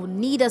Israel will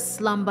neither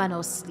slumber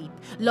nor sleep.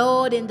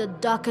 Lord, in the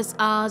darkest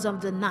hours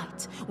of the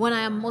night, when I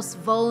am most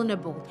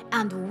vulnerable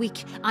and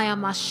weak, I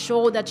am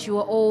assured that you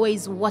are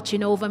always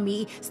watching over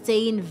me,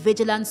 staying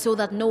vigilant so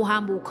that no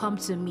harm will come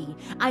to me.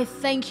 I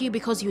thank you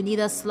because you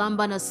neither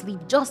slumber nor sleep,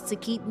 just to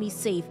keep me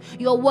safe.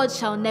 Your word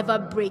shall never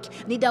break,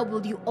 neither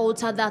will you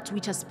alter that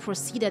which has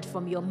proceeded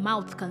from your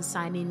mouth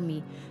concerning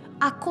me.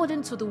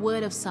 According to the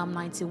word of Psalm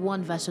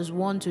 91 verses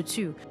 1 to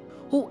 2,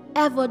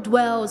 whoever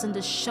dwells in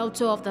the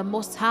shelter of the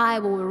Most High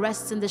will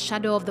rest in the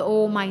shadow of the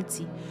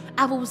Almighty.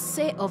 I will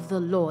say of the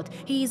Lord,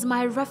 he is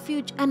my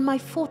refuge and my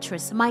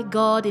fortress, my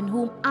God in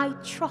whom I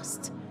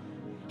trust.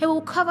 He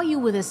will cover you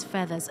with his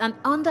feathers, and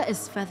under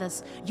his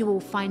feathers you will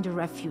find a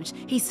refuge.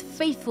 His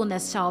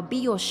faithfulness shall be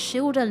your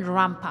shield and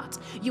rampart.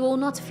 You will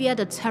not fear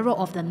the terror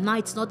of the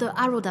night, nor the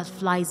arrow that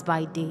flies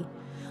by day.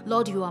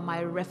 Lord, you are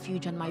my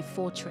refuge and my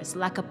fortress.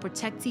 Like a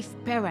protective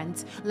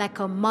parent, like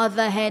a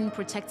mother hen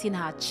protecting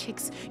her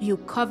chicks, you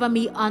cover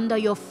me under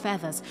your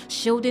feathers,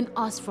 shielding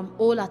us from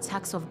all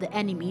attacks of the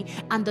enemy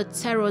and the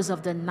terrors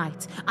of the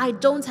night. I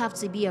don't have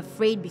to be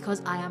afraid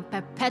because I am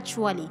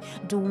perpetually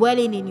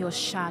dwelling in your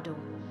shadow.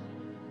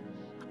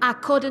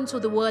 According to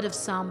the word of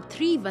Psalm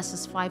 3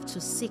 verses 5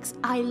 to 6,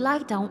 I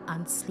lie down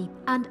and sleep,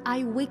 and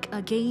I wake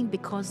again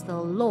because the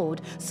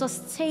Lord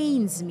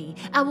sustains me.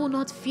 I will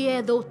not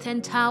fear though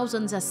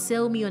 10,000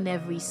 assail me on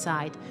every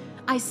side.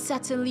 I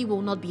certainly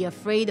will not be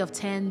afraid of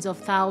tens of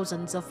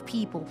thousands of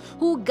people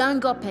who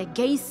gang up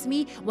against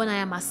me when I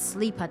am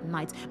asleep at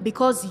night,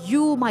 because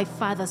you, my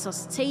Father,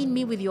 sustain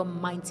me with your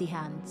mighty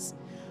hands.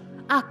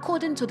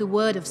 According to the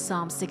word of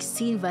Psalm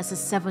 16 verses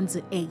 7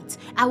 to 8,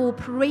 I will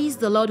praise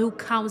the Lord who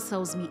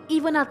counsels me.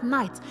 Even at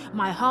night,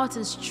 my heart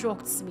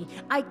instructs me.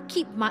 I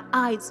keep my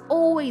eyes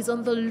always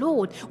on the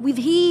Lord. With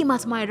him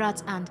at my right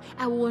hand,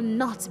 I will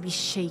not be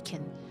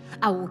shaken.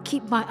 I will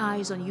keep my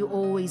eyes on you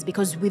always,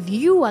 because with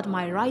you at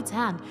my right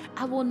hand,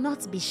 I will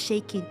not be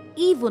shaken.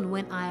 Even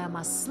when I am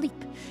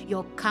asleep,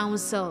 your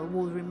counsel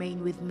will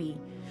remain with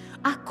me.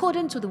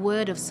 According to the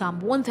word of Psalm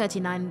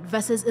 139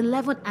 verses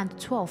 11 and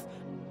 12,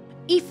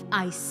 if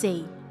I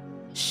say,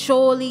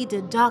 surely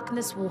the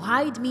darkness will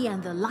hide me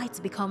and the light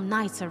become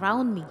night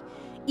around me,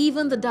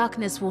 even the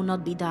darkness will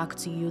not be dark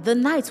to you. The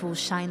night will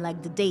shine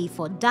like the day,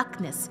 for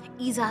darkness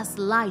is as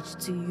light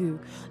to you.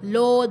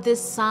 Lord,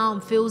 this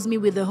psalm fills me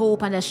with the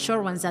hope and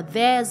assurance that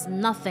there's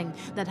nothing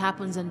that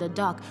happens in the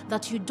dark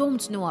that you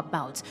don't know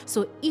about.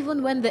 So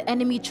even when the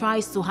enemy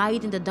tries to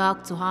hide in the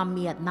dark to harm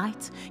me at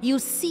night, you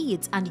see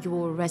it and you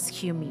will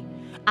rescue me.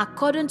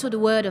 According to the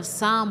word of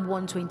Psalm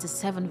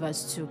 127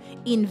 verse 2,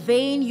 in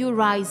vain you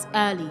rise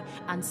early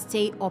and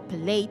stay up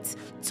late,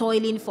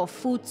 toiling for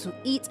food to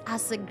eat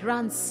as a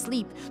grant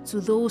sleep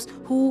to those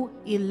who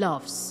he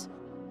loves.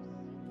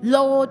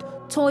 Lord,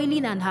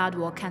 toiling and hard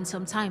work can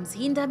sometimes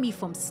hinder me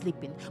from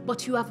sleeping,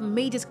 but you have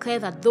made it clear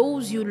that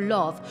those you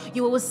love,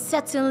 you will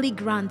certainly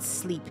grant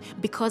sleep,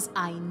 because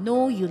I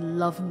know you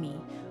love me.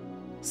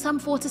 Psalm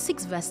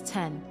 46 verse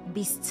 10,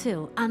 be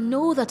still and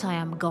know that I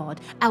am God.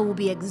 I will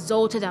be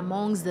exalted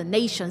amongst the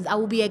nations. I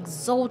will be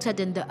exalted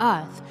in the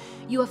earth.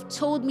 You have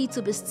told me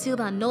to be still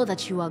and know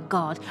that you are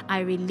God. I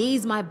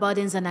release my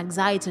burdens and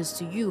anxieties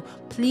to you.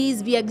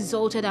 Please be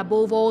exalted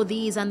above all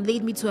these and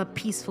lead me to a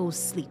peaceful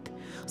sleep.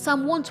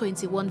 Psalm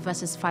 121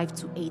 verses 5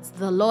 to 8.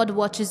 The Lord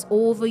watches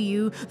over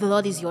you. The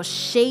Lord is your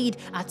shade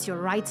at your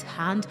right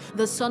hand.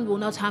 The sun will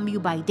not harm you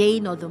by day,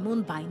 nor the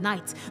moon by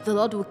night. The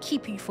Lord will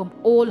keep you from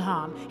all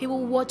harm. He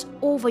will watch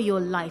over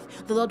your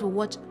life. The Lord will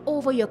watch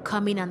over your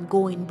coming and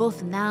going,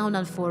 both now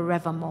and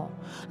forevermore.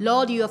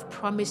 Lord, you have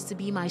promised to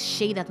be my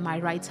shade at my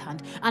right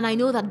hand, and I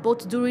know that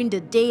both during the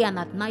day and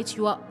at night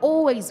you are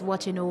always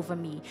watching over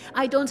me.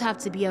 I don't have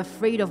to be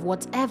afraid of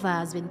whatever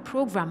has been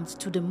programmed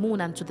to the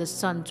moon and to the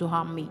sun to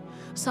harm me.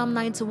 Psalm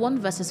 91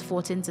 verses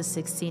 14 to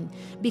 16.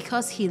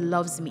 Because he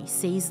loves me,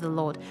 says the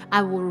Lord,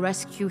 I will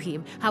rescue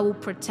him. I will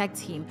protect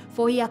him,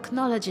 for he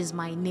acknowledges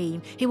my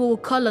name. He will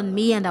call on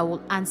me and I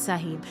will answer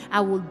him.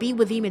 I will be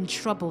with him in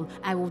trouble.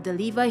 I will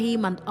deliver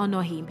him and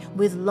honor him.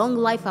 With long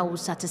life I will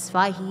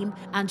satisfy him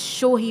and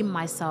show him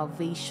my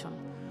salvation.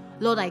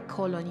 Lord, I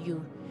call on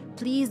you.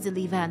 Please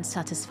deliver and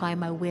satisfy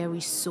my weary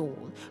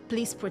soul.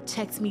 Please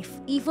protect me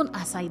even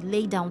as I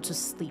lay down to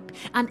sleep,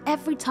 and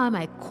every time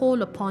I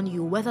call upon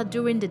you, whether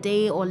during the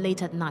day or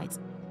late at night.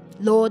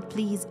 Lord,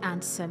 please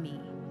answer me.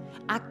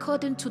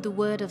 According to the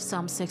word of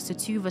Psalm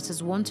 62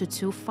 verses 1 to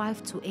 2,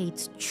 5 to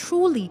 8,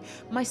 truly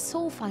my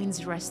soul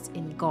finds rest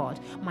in God.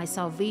 My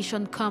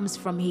salvation comes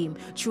from him.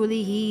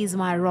 Truly he is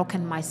my rock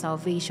and my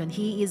salvation.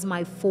 He is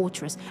my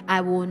fortress. I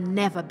will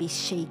never be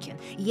shaken.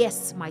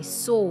 Yes, my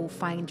soul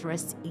finds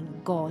rest in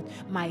God.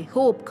 My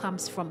hope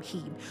comes from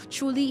him.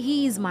 Truly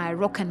he is my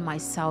rock and my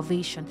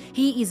salvation.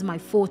 He is my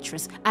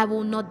fortress. I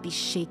will not be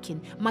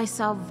shaken. My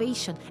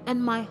salvation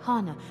and my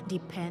honor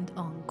depend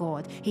on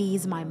God. He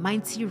is my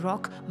mighty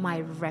rock,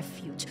 my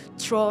refuge.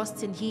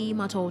 Trust in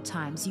him at all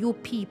times. You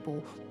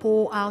people,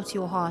 pour out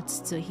your hearts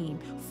to him,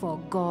 for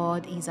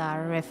God is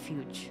our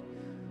refuge.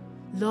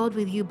 Lord,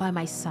 with you by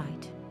my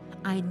side,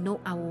 I know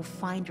I will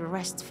find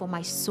rest for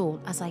my soul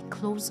as I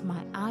close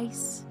my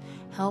eyes.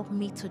 Help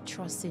me to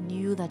trust in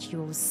you that you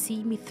will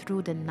see me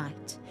through the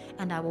night,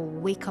 and I will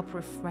wake up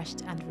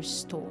refreshed and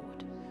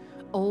restored.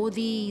 All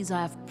these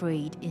I have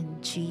prayed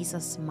in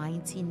Jesus'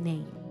 mighty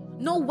name.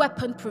 No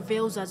weapon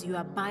prevails as you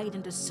abide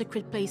in the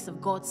secret place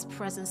of God's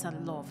presence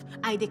and love.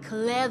 I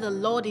declare the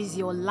Lord is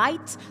your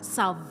light,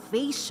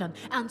 salvation,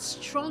 and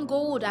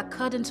stronghold,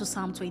 according to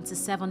Psalm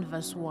 27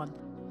 verse 1.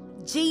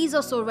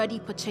 Jesus already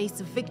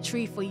purchased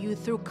victory for you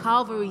through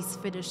Calvary's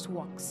finished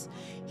works.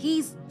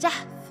 His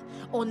death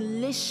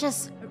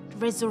unleashes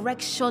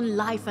resurrection,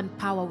 life, and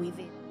power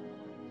within.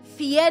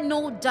 Fear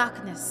no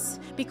darkness,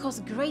 because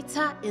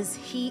greater is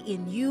he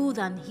in you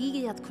than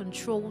he that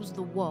controls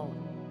the world.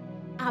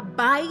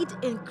 Abide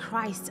in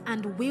Christ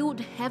and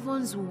wield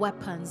heaven's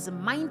weapons,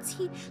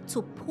 mighty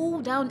to pull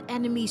down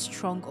enemy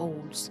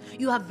strongholds.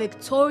 You are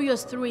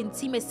victorious through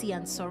intimacy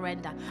and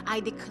surrender.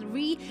 I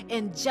decree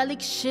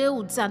angelic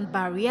shields and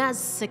barriers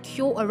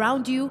secure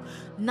around you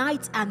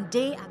night and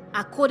day,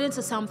 according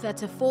to Psalm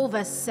 34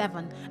 verse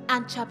 7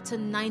 and chapter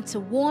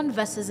 91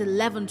 verses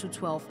 11 to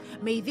 12.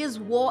 May these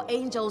war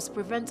angels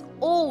prevent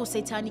all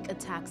satanic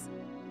attacks,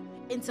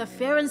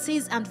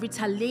 interferences, and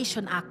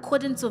retaliation,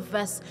 according to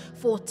verse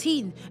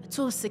 14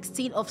 to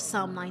 16 of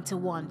Psalm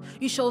 91.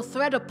 You shall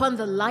tread upon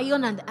the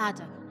lion and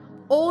adder.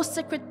 All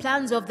secret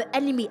plans of the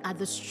enemy are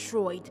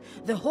destroyed.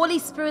 The Holy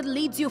Spirit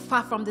leads you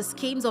far from the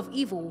schemes of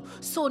evil,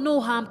 so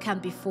no harm can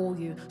befall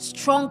you.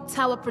 Strong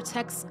tower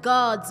protects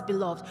God's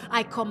beloved.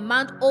 I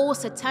command all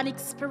satanic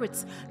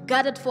spirits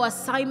gathered for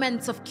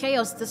assignments of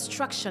chaos,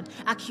 destruction,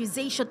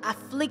 accusation,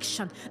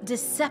 affliction,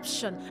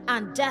 deception,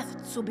 and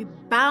death to be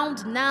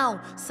bound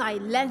now,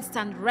 silenced,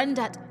 and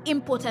rendered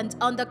impotent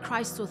under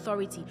Christ's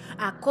authority.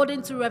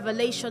 According to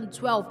Revelation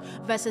 12,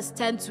 verses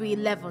 10 to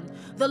 11,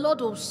 the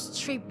Lord will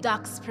strip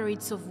dark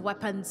spirits of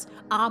weapons,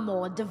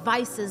 armor,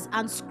 devices,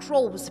 and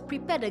scrolls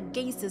prepared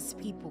against his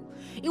people.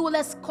 He will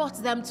escort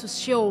them to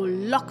Sheol,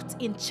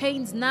 locked in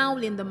chains now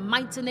in the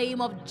mighty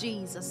name of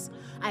Jesus.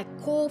 I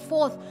call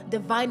forth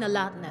divine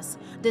alertness,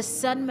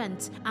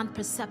 discernment, and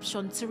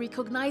perception to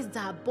recognize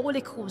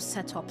diabolical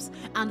setups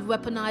and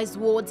weaponized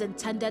words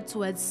intended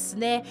to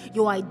ensnare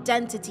your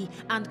identity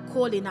and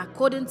calling,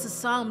 according to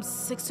Psalm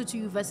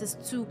 62 verses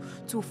 2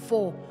 to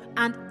 4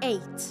 and 8.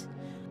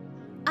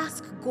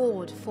 Ask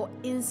God for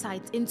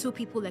insight into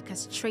people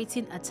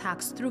orchestrating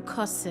attacks through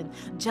cursing,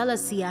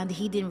 jealousy, and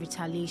hidden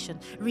retaliation.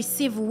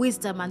 Receive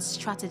wisdom and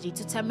strategy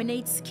to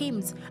terminate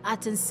schemes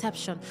at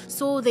inception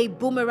so they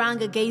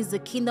boomerang against the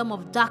kingdom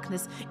of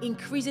darkness,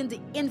 increasing the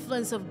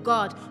influence of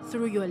God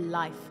through your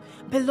life.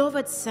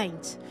 Beloved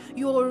saint,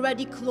 you are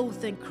already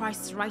clothed in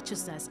Christ's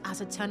righteousness as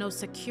eternal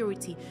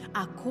security,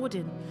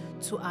 according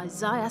to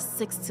Isaiah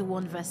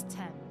 61 verse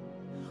 10.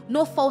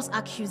 No false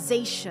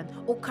accusation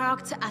or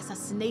character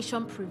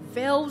assassination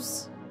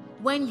prevails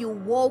when you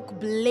walk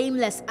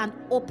blameless and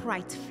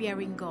upright,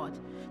 fearing God.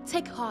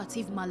 Take heart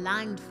if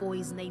maligned for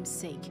his name's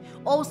sake.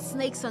 All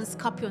snakes and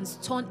scorpions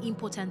turn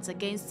impotent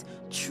against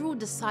true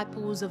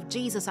disciples of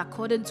Jesus,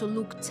 according to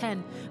Luke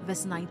 10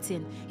 verse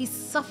 19. His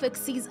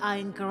suffixes are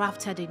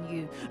engrafted in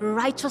you.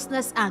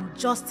 Righteousness and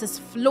justice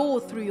flow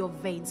through your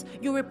veins.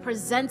 You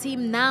represent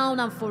him now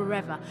and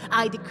forever.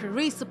 I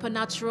decree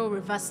supernatural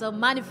reversal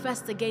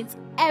manifest against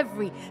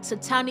every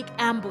satanic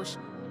ambush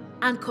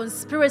and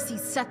conspiracy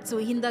set to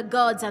hinder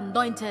God's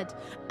anointed,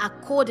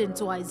 according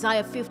to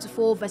Isaiah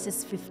 54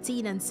 verses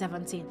 15 and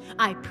 17.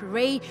 I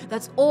pray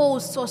that all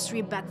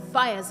sorcery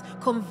backfires,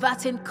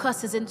 converting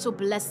curses into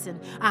blessing,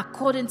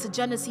 according to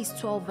Genesis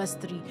 12 verse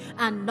 3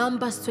 and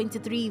Numbers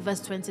 23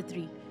 verse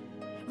 23.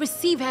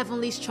 Receive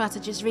heavenly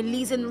strategies,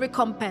 releasing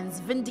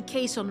recompense,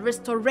 vindication,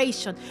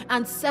 restoration,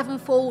 and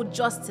sevenfold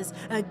justice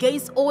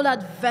against all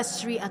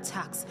adversary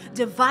attacks.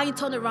 Divine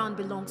turnaround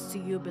belongs to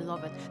you,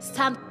 beloved.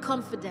 Stand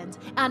confident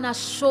and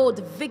assured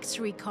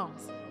victory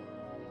comes.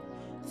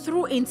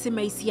 Through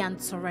intimacy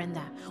and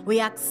surrender, we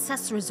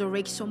access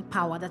resurrection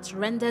power that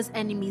renders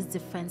enemies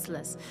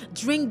defenseless.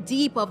 Drink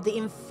deep of the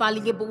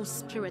infallible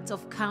spirit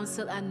of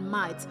counsel and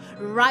might.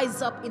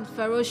 Rise up in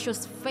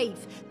ferocious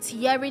faith,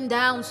 tearing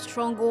down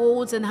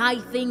strongholds and high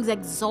things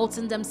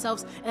exalting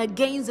themselves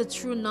against the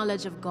true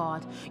knowledge of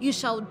God. You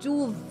shall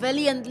do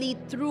valiantly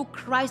through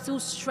Christ who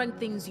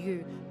strengthens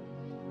you.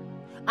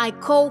 I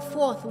call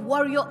forth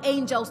warrior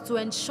angels to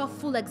ensure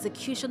full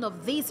execution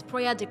of these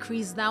prayer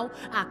decrees now,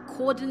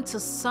 according to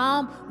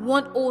Psalm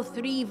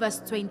 103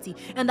 verse 20.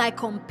 And I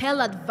compel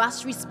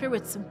adversary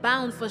spirits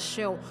bound for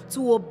Sheol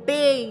to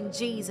obey in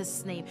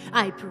Jesus' name.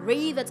 I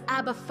pray that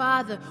Abba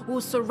Father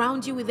will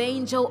surround you with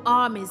angel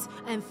armies,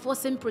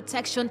 enforcing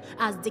protection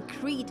as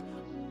decreed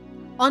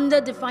under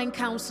divine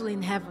counsel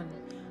in heaven.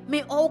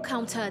 May all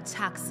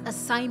counterattacks,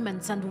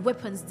 assignments, and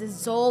weapons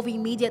dissolve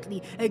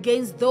immediately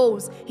against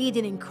those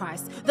hidden in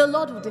Christ. The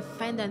Lord will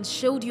defend and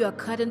shield you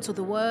according to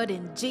the word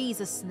in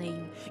Jesus'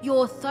 name.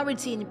 Your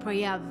authority in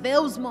prayer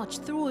avails much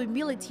through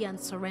humility and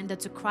surrender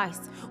to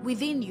Christ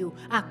within you,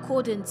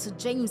 according to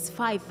James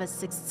 5 verse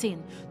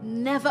 16.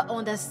 Never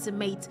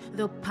underestimate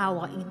the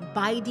power in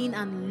binding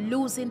and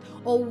loosing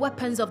all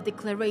weapons of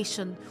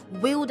declaration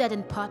wielded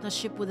in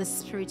partnership with the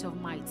Spirit of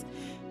might.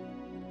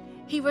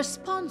 He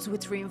responds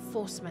with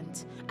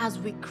reinforcement as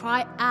we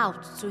cry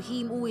out to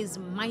him who is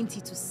mighty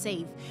to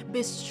save.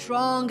 Be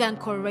strong and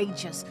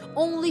courageous.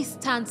 Only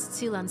stand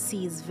still and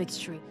see his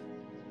victory.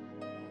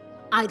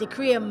 I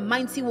decree a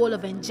mighty wall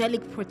of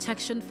angelic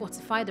protection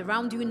fortified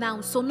around you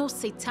now, so no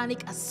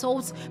satanic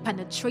assault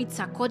penetrates,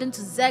 according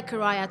to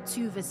Zechariah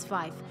 2 verse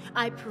 5.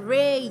 I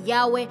pray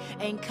Yahweh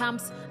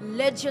encamps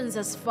legions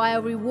as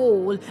fiery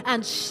wall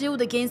and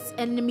shield against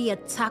enemy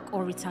attack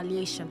or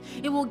retaliation.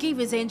 He will give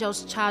his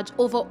angels charge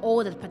over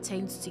all that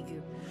pertains to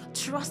you.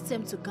 Trust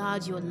him to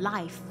guard your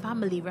life,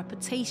 family,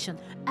 reputation,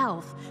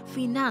 health,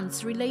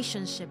 finance,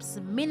 relationships,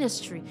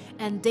 ministry,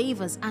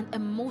 endeavors, and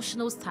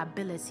emotional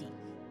stability.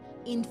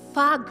 In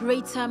far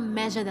greater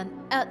measure than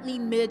earthly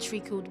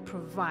military could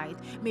provide,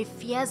 may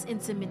fears,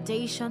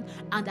 intimidation,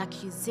 and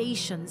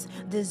accusations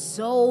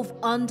dissolve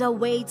under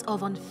weight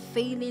of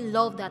unfailing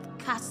love that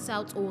casts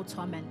out all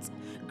torment.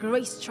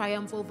 Grace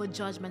triumph over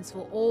judgments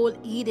for all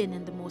hidden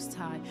in the Most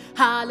High.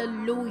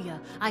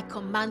 Hallelujah. I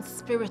command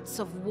spirits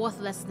of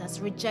worthlessness,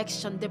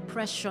 rejection,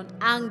 depression,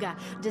 anger,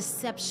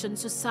 deception,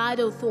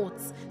 suicidal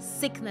thoughts,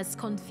 sickness,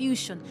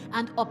 confusion,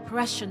 and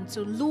oppression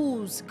to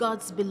lose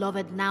God's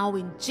beloved now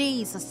in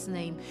Jesus'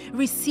 name.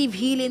 Receive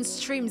healing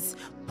streams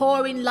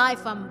pouring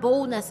life and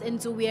boldness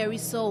into weary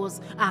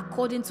souls,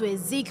 according to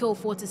Ezekiel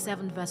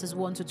 47 verses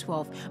 1 to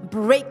 12.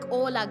 Break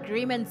all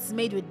agreements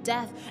made with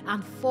death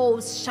and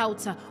false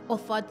shelter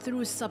offered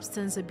through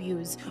substance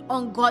abuse,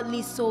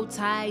 ungodly soul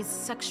ties,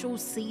 sexual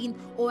sin,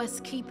 or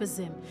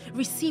escapism.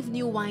 Receive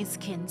new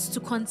wineskins to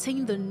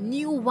contain the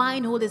new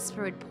wine Holy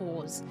Spirit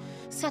pours.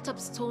 Set up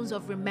stones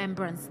of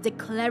remembrance,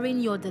 declaring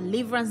your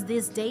deliverance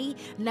this day,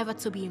 never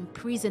to be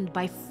imprisoned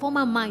by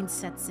former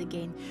mindsets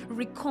again.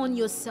 Reckon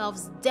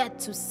yourselves dead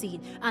to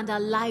sin and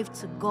alive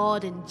to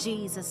God in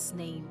Jesus'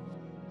 name.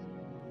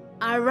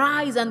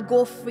 Arise and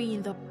go free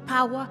in the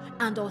power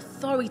and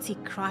authority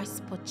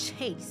Christ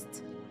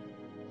purchased.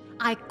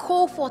 I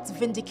call forth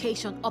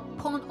vindication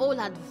upon all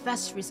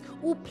adversaries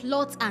who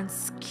plot and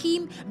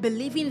scheme,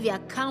 believing their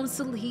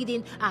counsel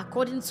hidden,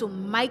 according to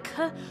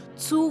Micah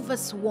 2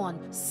 verse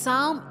 1,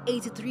 Psalm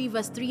 83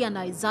 verse 3, and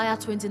Isaiah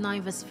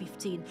 29 verse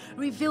 15.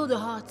 Reveal the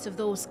hearts of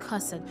those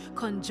cursed,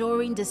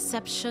 conjuring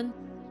deception,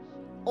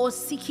 or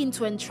seeking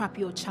to entrap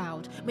your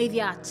child. May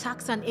their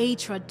attacks and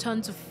hatred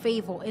turn to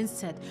favor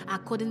instead,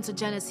 according to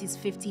Genesis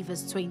 50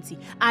 verse 20.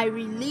 I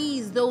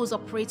release those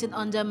operating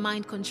under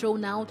mind control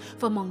now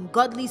from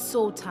ungodly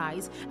soul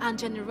ties and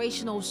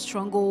generational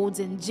strongholds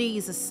in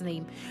Jesus'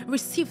 name.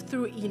 Receive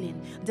through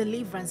healing,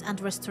 deliverance, and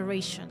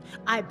restoration.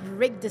 I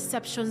break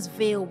deception's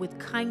veil with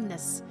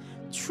kindness,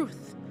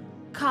 truth,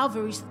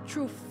 Calvary's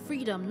true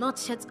freedom,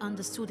 not yet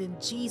understood, in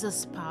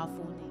Jesus'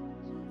 powerful name.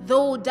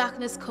 Though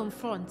darkness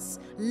confronts,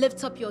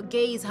 lift up your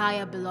gaze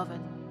higher, beloved.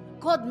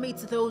 God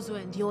meets those who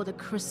endure the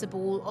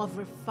crucible of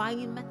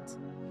refinement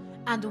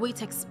and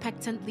wait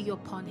expectantly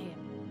upon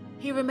Him.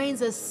 He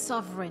remains a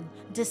sovereign,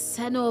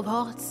 discerner of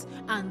hearts,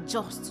 and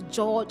just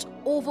judge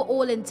over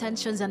all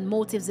intentions and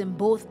motives in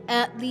both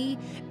earthly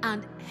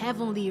and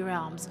heavenly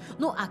realms.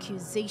 No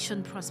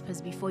accusation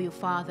prospers before your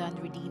Father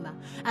and Redeemer.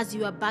 As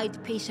you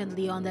abide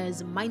patiently under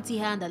His mighty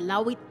hand,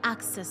 allowing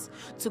access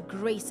to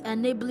grace,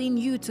 enabling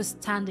you to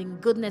stand in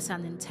goodness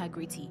and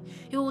integrity.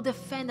 He will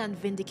defend and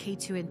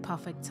vindicate you in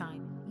perfect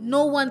time.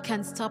 No one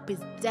can stop His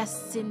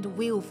destined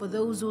will for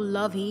those who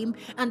love Him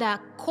and are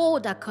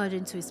called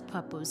according to His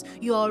purpose.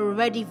 You are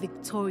already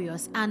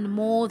victorious and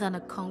more than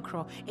a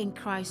conqueror in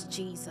Christ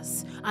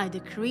Jesus. I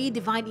decree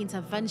divine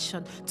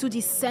intervention to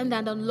descend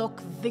and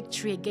unlock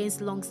victory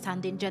against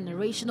long-standing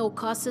generational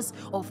curses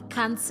of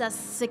cancer,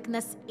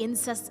 sickness,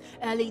 incest,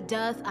 early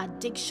death,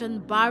 addiction,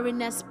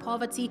 barrenness,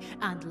 poverty,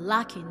 and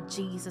lack in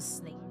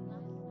Jesus' name.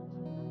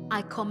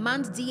 I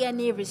command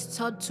DNA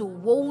restored to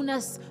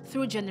wholeness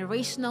through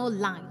generational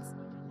lines.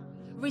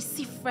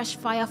 Receive fresh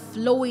fire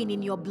flowing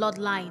in your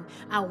bloodline,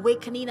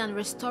 awakening and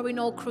restoring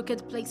all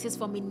crooked places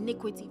from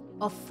iniquity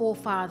of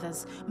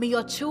forefathers. May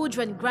your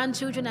children,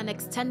 grandchildren, and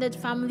extended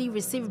family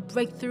receive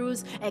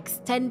breakthroughs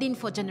extending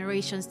for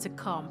generations to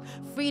come.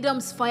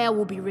 Freedom's fire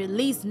will be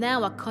released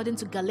now according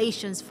to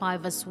Galatians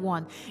 5 verse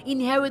 1.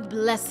 Inherit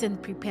blessing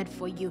prepared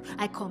for you.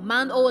 I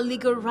command all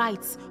legal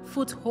rights,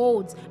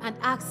 footholds, and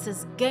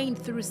access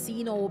gained through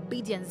sin or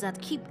obedience that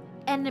keep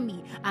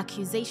enemy,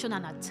 accusation,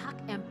 and attack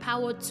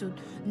empowered to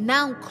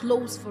now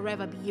close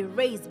forever be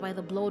erased by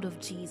the blood of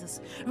Jesus.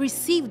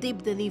 Receive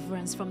deep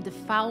deliverance from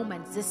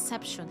defilement,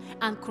 deception,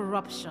 and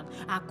corruption.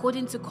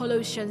 According to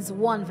Colossians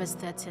 1 verse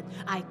 13,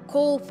 I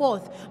call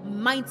forth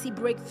mighty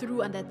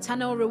breakthrough and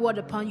eternal reward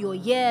upon your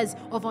years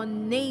of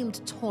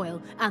unnamed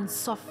toil and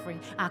suffering,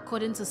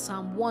 according to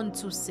Psalm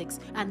 126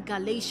 and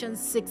Galatians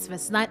 6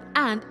 verse 9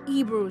 and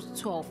Hebrews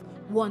 12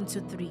 1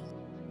 to 3.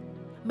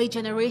 May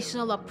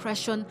generational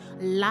oppression,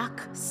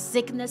 lack,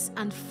 sickness,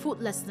 and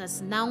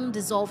fruitlessness now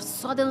dissolve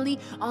suddenly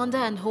under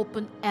an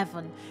open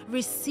heaven.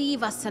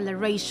 Receive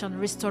acceleration,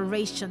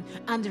 restoration,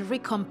 and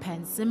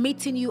recompense,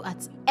 meeting you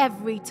at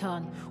every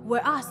turn.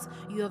 Whereas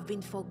you have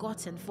been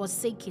forgotten,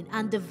 forsaken,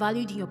 and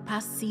devalued in your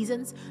past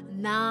seasons,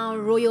 now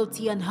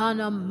royalty and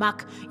honor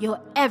mark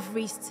your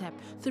every step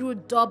through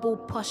double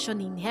portion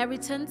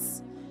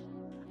inheritance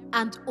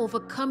and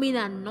overcoming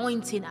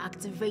anointing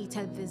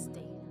activated this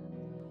day.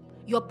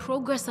 Your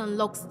progress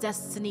unlocks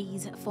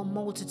destinies for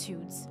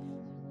multitudes.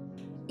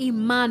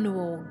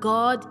 Emmanuel,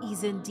 God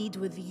is indeed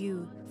with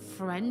you.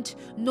 Friend,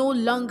 no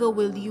longer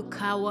will you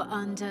cower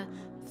under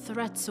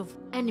threats of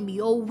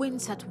enemy or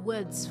wince at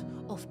words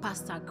of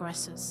past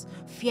aggressors.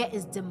 Fear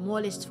is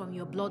demolished from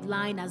your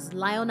bloodline as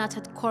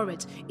lion-hearted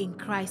courage in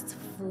Christ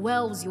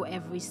fuels your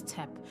every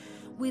step.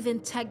 With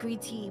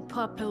integrity,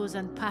 purpose,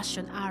 and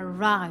passion,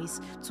 arise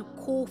to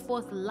call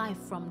forth life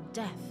from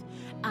death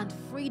and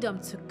freedom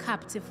to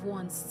captive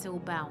ones still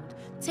bound.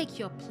 Take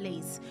your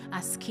place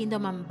as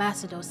kingdom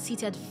ambassadors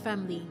seated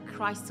firmly in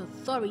Christ's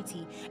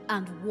authority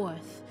and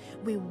worth.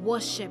 We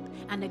worship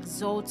and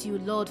exalt you,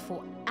 Lord,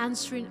 for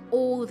answering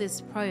all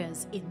these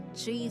prayers in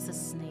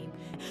Jesus' name.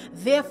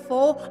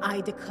 Therefore,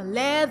 I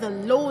declare the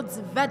Lord's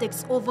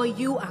verdicts over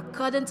you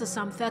according to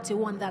Psalm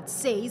 31 that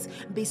says,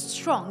 be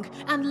strong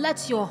and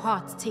let your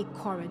heart take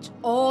courage,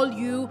 all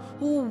you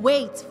who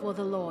wait for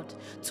the Lord.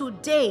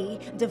 Today,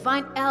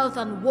 divine health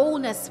and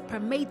wholeness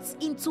permeates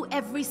into into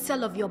every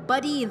cell of your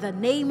body in the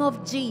name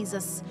of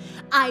Jesus.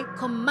 I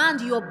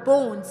command your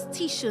bones,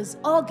 tissues,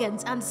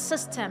 organs, and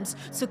systems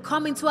to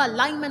come into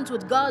alignment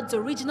with God's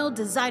original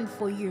design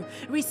for you.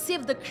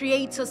 Receive the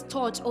Creator's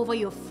touch over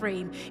your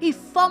frame. He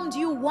formed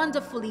you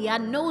wonderfully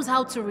and knows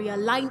how to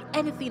realign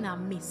anything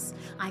amiss.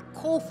 I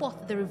call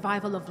forth the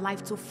revival of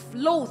life to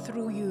flow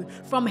through you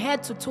from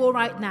head to toe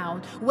right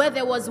now. Where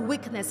there was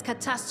weakness,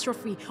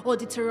 catastrophe, or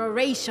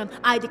deterioration,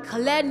 I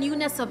declare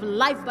newness of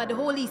life by the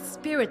Holy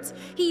Spirit.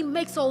 He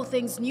makes all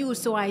things new,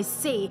 so I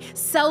say,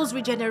 cells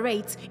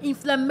regenerate,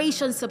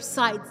 inflammation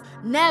subsides,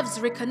 nerves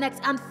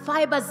reconnect, and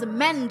fibers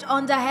mend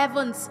under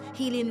heaven's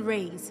healing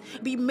rays.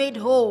 Be made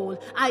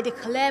whole. I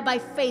declare by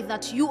faith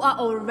that you are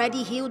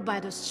already healed by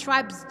the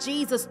stripes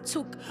Jesus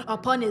took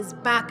upon his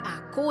back,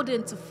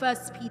 according to 1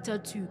 Peter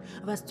 2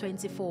 verse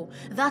 24.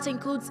 That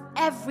includes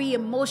every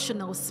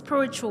emotional,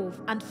 spiritual,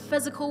 and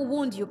physical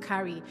wound you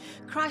carry.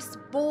 Christ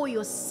bore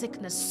your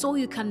sickness so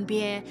you can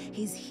bear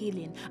his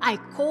healing. I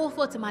call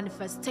forth a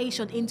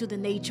manifestation into the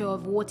nature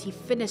of what he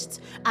finished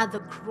at the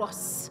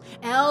cross.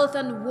 Health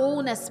and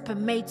wholeness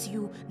permeate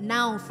you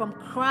now from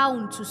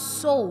crown to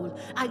soul.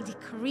 I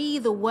decree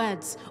the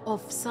words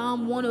of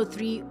Psalm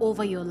 103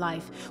 over your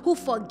life. Who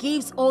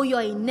forgives all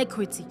your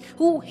iniquity,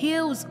 who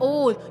heals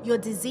all your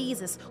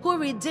diseases, who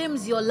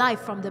redeems your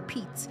life from the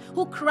pit,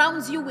 who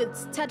crowns you with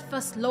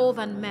steadfast love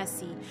and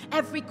mercy.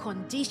 Every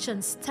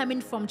condition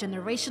stemming from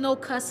generational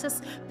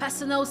curses,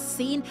 personal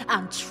sin,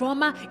 and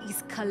trauma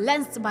is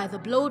cleansed by the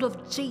blood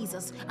of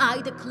Jesus. I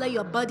declare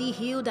your body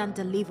healed and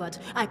delivered.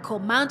 I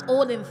command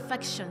all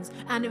infections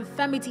and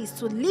infirmities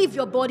to leave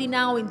your body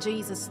now in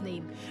Jesus'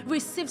 name.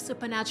 Receive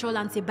supernatural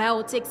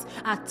antibiotics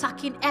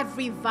attacking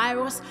every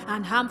virus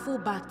and harmful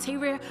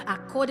bacteria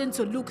according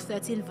to Luke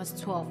 13 verse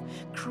 12.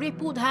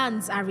 Crippled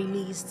hands are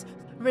released.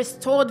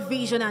 Restored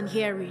vision and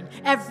hearing.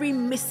 Every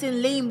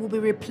missing limb will be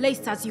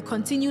replaced as you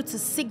continue to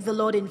seek the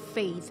Lord in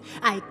faith.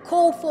 I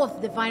call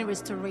forth divine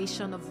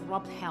restoration of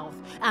robbed health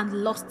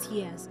and lost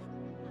years.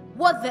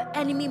 What the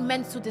enemy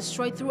meant to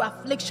destroy through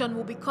affliction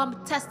will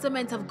become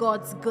testament of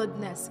God's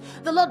goodness.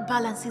 The Lord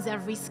balances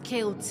every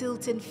scale,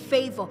 tilting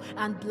favor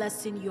and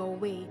blessing your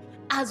way.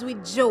 As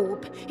with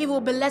Job, he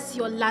will bless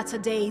your latter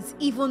days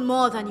even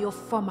more than your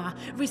former.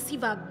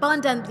 Receive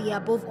abundantly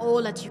above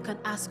all that you can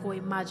ask or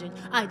imagine.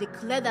 I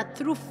declare that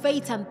through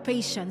faith and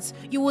patience,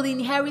 you will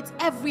inherit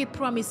every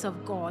promise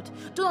of God.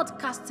 Do not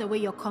cast away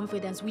your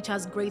confidence, which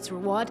has great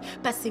reward.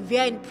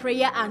 Persevere in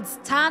prayer and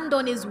stand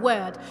on his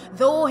word.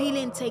 Though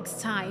healing takes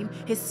time,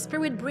 his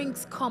spirit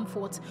brings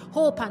comfort,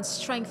 hope, and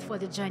strength for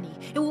the journey.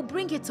 It will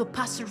bring it to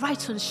pass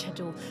right on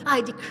schedule.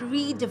 I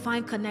decree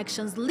divine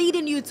connections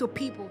leading you to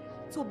people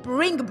to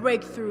bring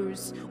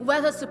breakthroughs,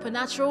 whether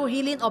supernatural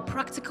healing or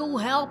practical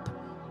help.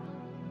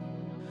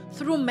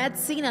 Through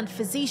medicine and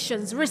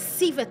physicians,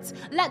 receive it.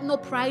 Let no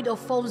pride or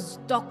false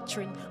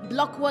doctrine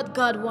block what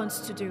God wants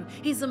to do.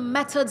 His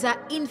methods are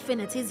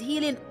infinite, his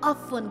healing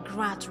often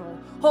gradual.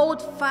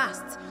 Hold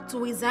fast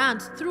to his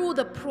hand through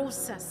the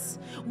process.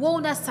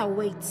 Wellness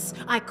awaits.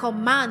 I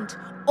command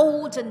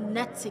all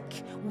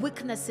genetic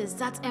weaknesses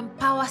that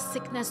empower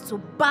sickness to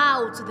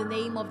bow to the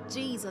name of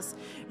Jesus,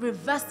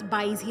 reversed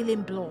by his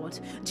healing blood.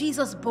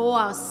 Jesus bore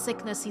our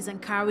sicknesses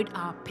and carried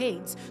our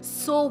pains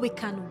so we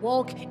can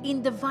walk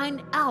in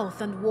divine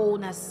health and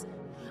wholeness.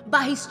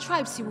 By his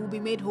stripes you will be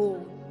made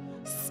whole.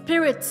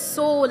 Spirit,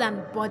 soul,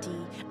 and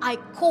body. I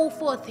call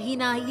forth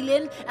inner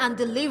healing and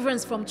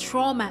deliverance from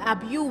trauma,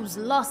 abuse,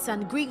 loss,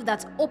 and grief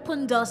that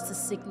open doors to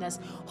sickness.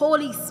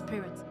 Holy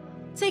Spirit,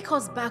 take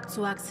us back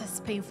to access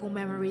painful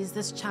memories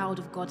this child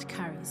of God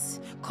carries.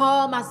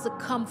 Come as the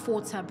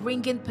comforter,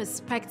 bringing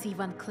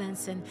perspective and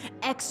cleansing.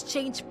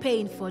 Exchange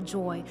pain for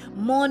joy,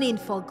 mourning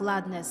for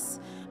gladness.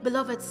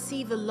 Beloved,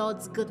 see the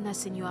Lord's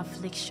goodness in your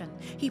affliction.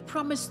 He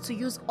promised to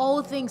use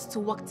all things to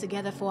work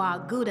together for our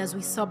good as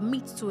we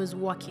submit to his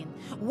working.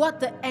 What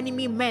the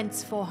enemy meant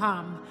for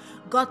harm,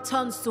 God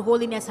turns to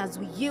holiness as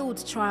we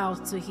yield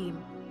trials to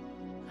him.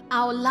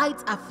 Our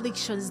light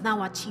afflictions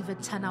now achieve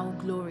eternal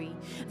glory.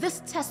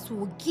 This test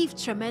will give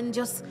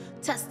tremendous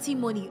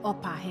testimony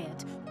up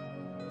ahead.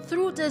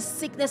 Through this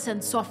sickness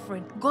and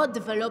suffering, God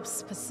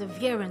develops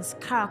perseverance,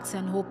 character,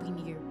 and hope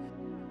in you.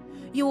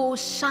 You will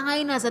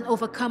shine as an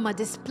overcomer,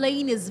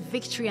 displaying his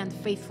victory and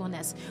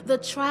faithfulness. The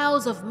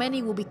trials of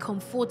many will be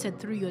comforted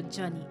through your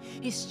journey.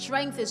 His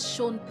strength is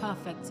shown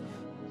perfect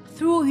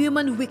through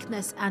human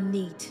weakness and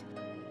need.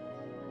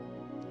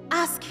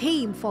 Ask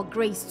him for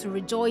grace to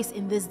rejoice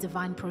in this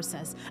divine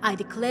process. I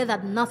declare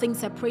that nothing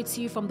separates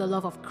you from the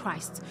love of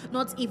Christ,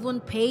 not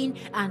even pain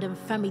and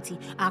infirmity,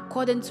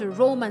 according to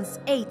Romans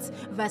 8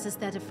 verses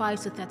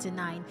 35 to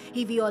 39.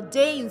 If he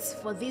ordains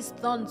for this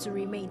thorn to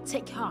remain,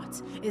 take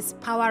heart. His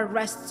power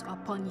rests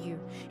upon you.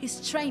 His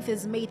strength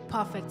is made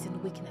perfect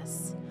in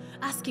weakness.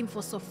 Ask him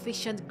for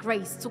sufficient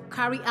grace to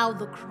carry out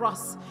the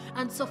cross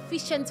and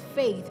sufficient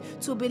faith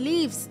to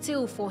believe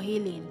still for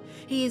healing.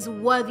 He is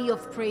worthy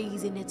of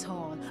praise in it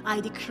all. I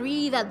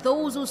decree that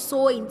those who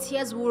sow in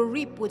tears will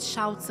reap with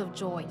shouts of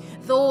joy.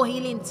 Though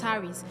healing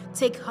tarries,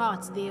 take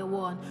heart, dear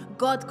one.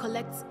 God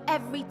collects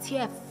every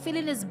tear,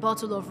 filling his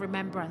bottle of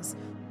remembrance.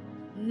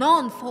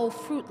 None fall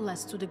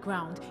fruitless to the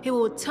ground. He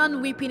will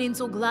turn weeping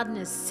into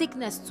gladness,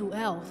 sickness to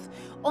health.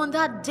 On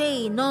that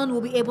day, none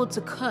will be able to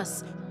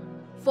curse,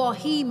 for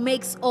he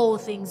makes all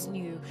things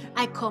new.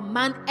 I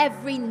command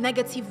every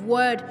negative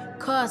word,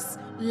 curse,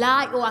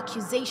 lie, or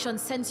accusation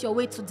sent your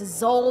way to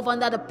dissolve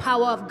under the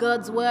power of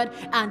God's word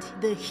and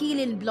the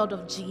healing blood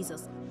of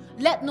Jesus.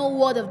 Let no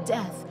word of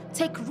death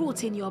take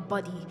root in your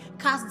body.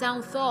 Cast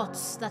down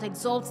thoughts that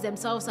exalt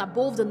themselves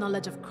above the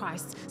knowledge of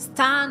Christ.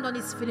 Stand on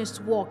his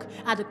finished work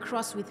at the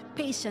cross with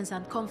patience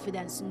and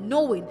confidence,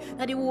 knowing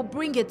that he will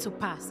bring it to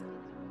pass.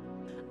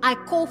 I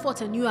call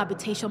forth a new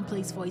habitation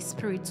place for his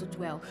spirit to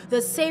dwell.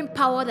 The same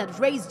power that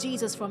raised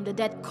Jesus from the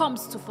dead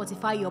comes to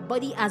fortify your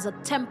body as a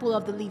temple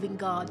of the living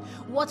God.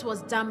 What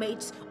was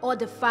damaged or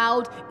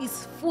defiled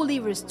is fully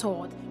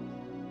restored.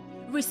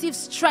 Receive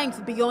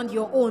strength beyond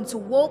your own to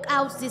walk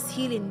out this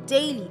healing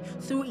daily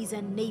through his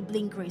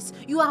enabling grace.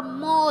 You are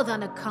more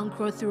than a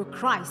conqueror through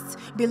Christ.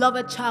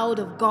 Beloved child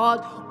of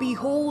God,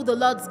 behold the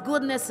Lord's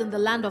goodness in the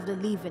land of the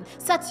living.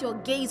 Set your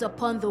gaze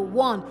upon the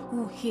one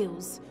who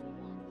heals.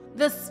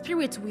 The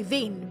spirit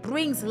within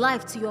brings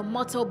life to your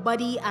mortal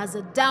body as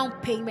a down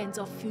payment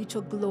of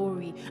future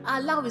glory.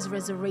 Allow his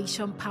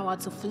resurrection power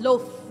to flow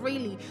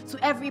freely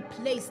to every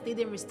place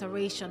needing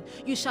restoration.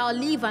 You shall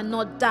live and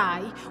not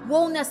die.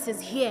 Wellness is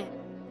here.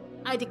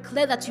 I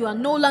declare that you are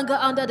no longer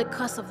under the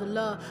curse of the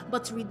law,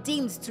 but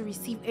redeemed to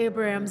receive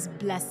Abraham's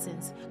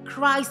blessings.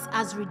 Christ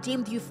has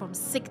redeemed you from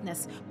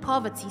sickness,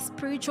 poverty,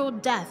 spiritual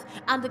death,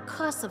 and the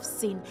curse of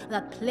sin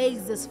that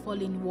plagues this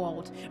fallen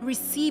world.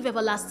 Receive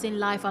everlasting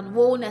life and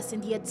wholeness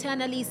in the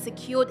eternally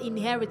secured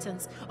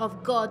inheritance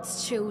of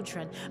God's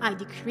children. I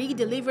decree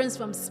deliverance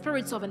from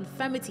spirits of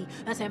infirmity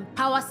that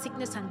empower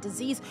sickness and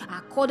disease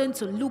according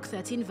to Luke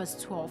 13 verse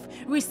 12.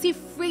 Receive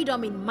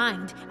freedom in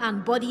mind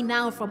and body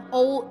now from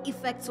all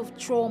effects of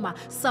trauma,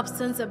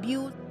 substance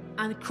abuse,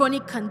 and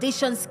chronic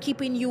conditions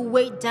keeping you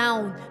weighed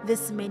down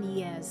this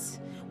many years.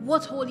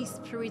 What Holy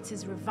Spirit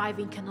is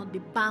reviving cannot be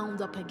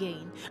bound up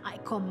again. I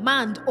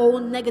command all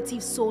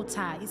negative soul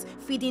ties,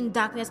 feeding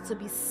darkness, to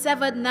be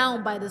severed now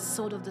by the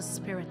sword of the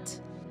Spirit.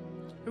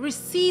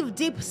 Receive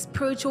deep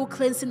spiritual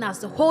cleansing as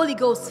the Holy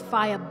Ghost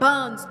fire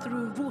burns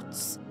through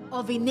roots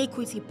of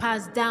iniquity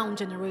passed down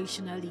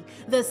generationally.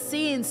 The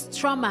sins,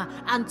 trauma,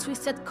 and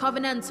twisted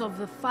covenants of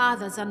the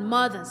fathers and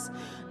mothers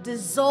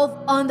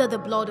dissolve under the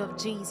blood of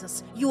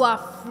Jesus. You are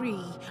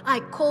free.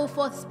 I call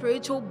forth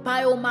spiritual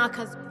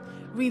biomarkers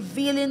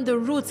revealing the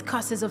root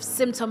causes of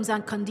symptoms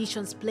and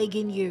conditions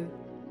plaguing you.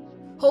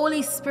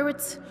 Holy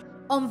Spirit,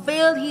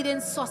 unveil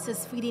hidden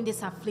sources feeding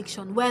this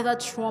affliction, whether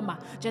trauma,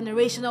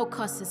 generational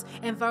curses,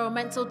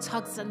 environmental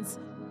toxins,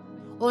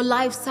 or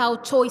lifestyle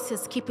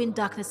choices keeping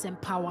darkness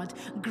empowered.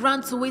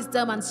 Grant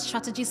wisdom and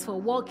strategies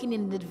for walking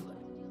in the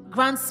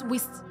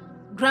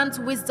Grant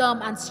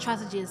wisdom and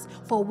strategies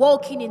for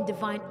walking in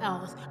divine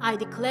health. I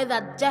declare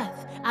that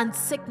death and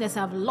sickness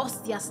have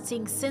lost their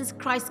sting since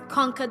Christ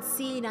conquered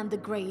sin and the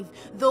grave.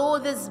 Though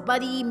this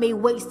body may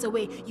waste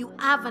away, you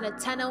have an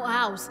eternal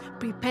house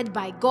prepared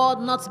by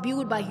God, not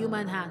built by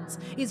human hands.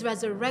 His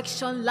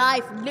resurrection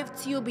life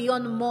lifts you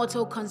beyond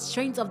mortal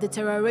constraints of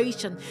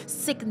deterioration,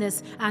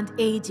 sickness, and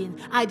aging.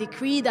 I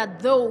decree that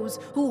those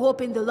who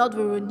hope in the Lord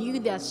will renew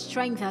their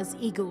strength as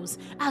eagles.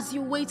 As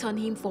you wait on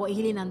him for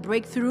healing and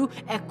breakthrough,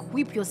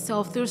 equip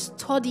yourself through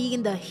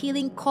studying the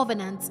healing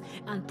covenants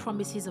and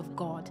promises of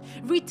God.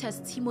 Read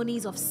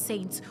testimonies of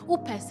saints who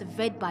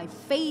persevered by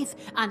faith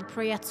and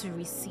prayer to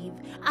receive.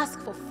 Ask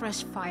for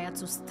fresh fire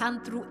to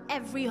stand through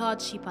every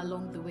hardship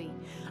along the way.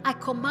 I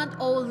command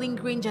all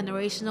lingering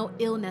generational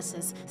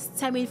illnesses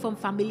stemming from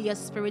familiar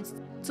spirits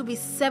to be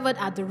severed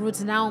at the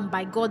root now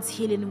by God's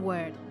healing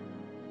word.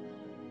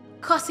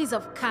 Causes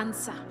of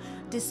cancer,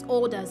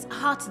 disorders,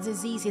 heart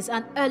diseases,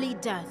 and early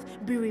death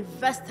be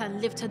reversed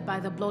and lifted by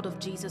the blood of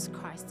Jesus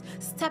Christ.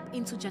 Step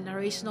into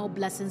generational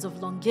blessings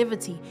of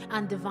longevity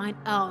and divine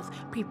health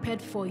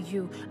prepared for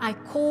you. I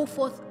call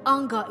forth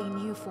hunger in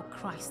you for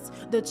Christ,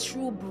 the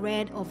true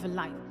bread of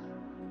life.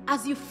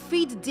 As you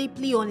feed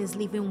deeply on his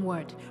living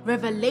word,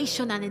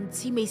 revelation and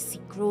intimacy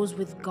grows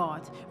with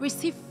God.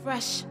 Receive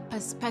fresh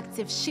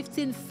perspective,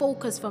 shifting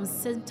focus from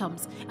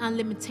symptoms and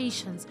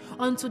limitations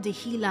onto the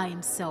healer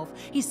himself.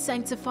 He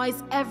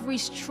sanctifies every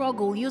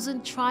struggle,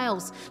 using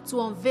trials to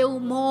unveil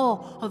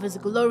more of his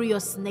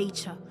glorious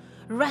nature.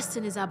 Rest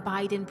in his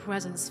abiding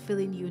presence,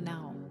 filling you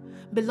now.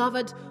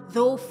 Beloved,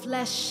 though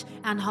flesh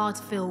and heart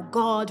fail,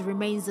 God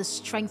remains the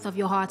strength of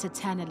your heart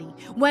eternally.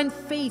 When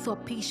faith or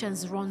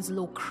patience runs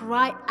low,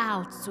 cry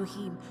out to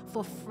him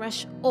for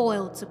fresh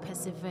oil to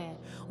persevere.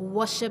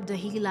 Worship the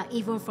healer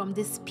even from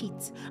this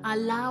pit.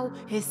 Allow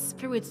his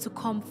spirit to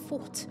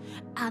comfort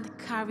and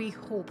carry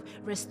hope,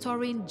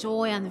 restoring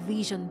joy and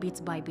vision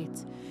bit by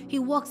bit. He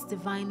works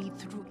divinely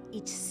through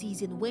each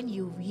season when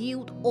you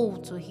yield all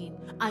to him.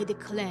 I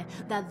declare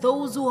that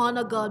those who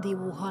honor God, he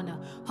will honor.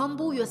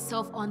 Humble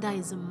yourself under his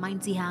his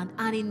mighty hand,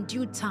 and in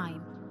due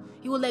time,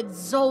 he will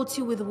exalt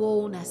you with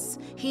wholeness,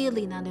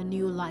 healing, and a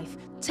new life.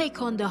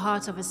 Take on the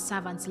heart of his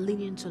servants,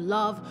 leaning to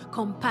love,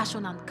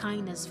 compassion, and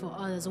kindness for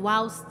others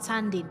while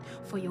standing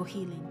for your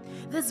healing.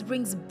 This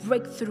brings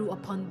breakthrough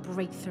upon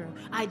breakthrough.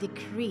 I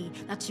decree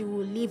that you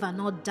will live and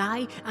not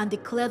die and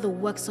declare the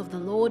works of the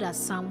Lord, as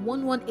Psalm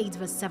 118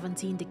 verse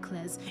 17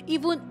 declares.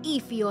 Even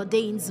if he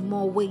ordains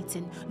more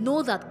waiting,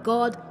 know that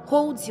God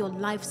holds your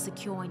life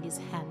secure in his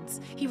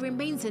hands. He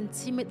remains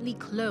intimately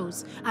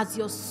close as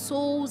your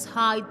soul's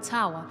high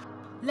tower.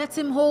 Let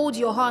him hold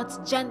your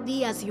heart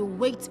gently as you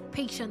wait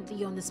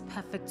patiently on his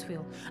perfect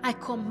will. I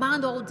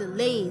command all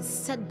delays,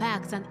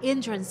 setbacks, and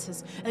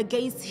hindrances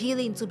against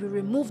healing to be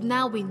removed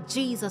now in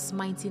Jesus'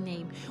 mighty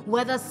name.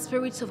 Whether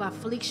spirits of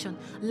affliction,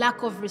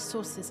 lack of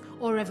resources,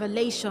 or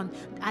revelation,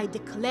 I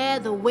declare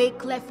the way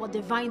clear for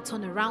divine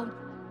turnaround.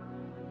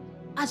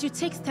 As you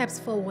take steps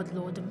forward,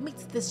 Lord, meet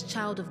this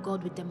child of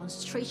God with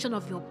demonstration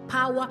of your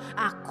power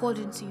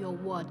according to your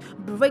word.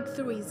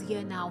 Breakthrough is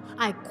here now.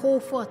 I call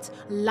forth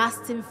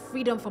lasting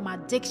freedom from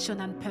addiction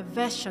and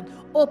perversion,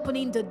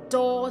 opening the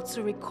door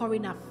to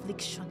recurring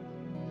affliction.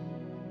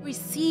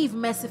 Receive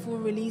merciful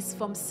release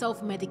from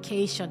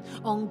self-medication,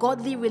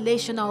 ungodly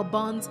relational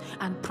bonds,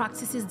 and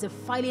practices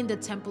defiling the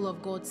temple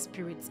of God's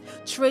Spirit.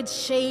 Trade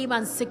shame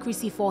and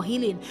secrecy for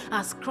healing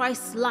as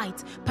Christ's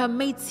light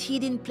permeates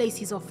hidden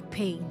places of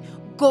pain.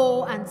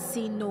 Go and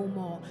sin no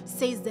more,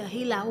 says the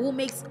healer who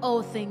makes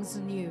all things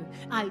new.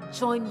 I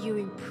join you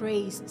in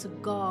praise to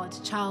God,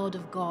 child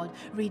of God.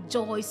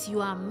 Rejoice,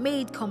 you are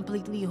made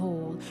completely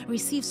whole.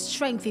 Receive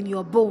strength in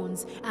your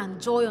bones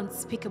and joy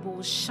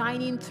unspeakable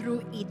shining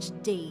through each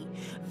day.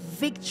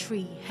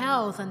 Victory,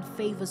 health, and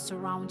favor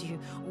surround you.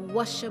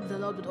 Worship the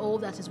Lord with all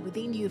that is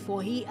within you,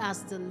 for he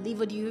has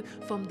delivered you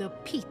from the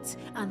pit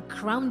and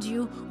crowned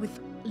you with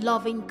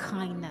loving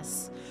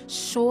kindness.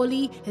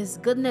 Surely his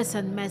goodness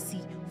and mercy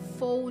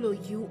follow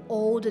you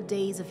all the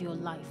days of your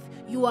life.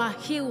 You are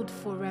healed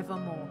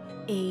forevermore.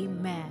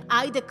 Amen.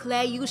 I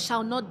declare you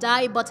shall not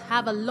die but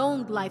have a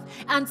long life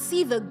and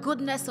see the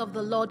goodness of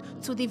the Lord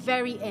to the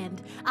very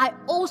end. I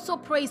also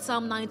pray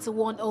Psalm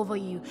 91 over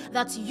you,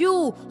 that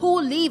you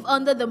who live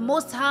under the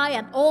Most High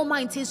and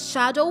Almighty's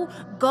shadow,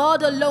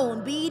 God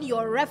alone being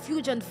your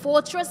refuge and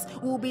fortress,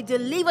 will be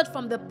delivered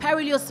from the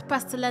perilous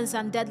pestilence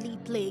and deadly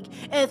plague.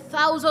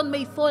 1,000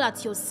 may fall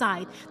at your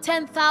side,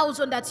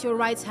 10,000 at your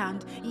right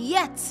hand,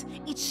 yet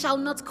it shall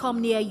not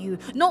come near you.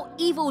 No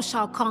evil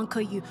shall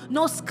conquer you,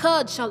 no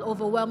scourge shall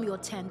overwhelm your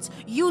tent.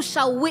 You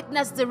shall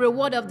witness the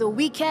reward of the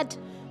wicked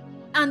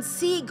and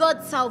see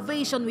God's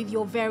salvation with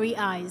your very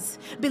eyes.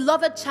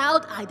 Beloved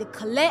child, I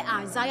declare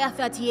Isaiah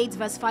 38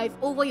 verse 5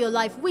 over your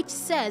life, which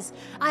says,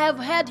 I have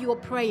heard your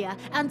prayer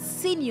and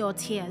seen your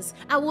tears.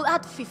 I will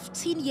add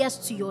 15 years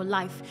to your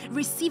life.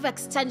 Receive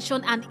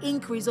extension and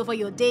increase over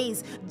your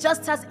days,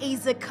 just as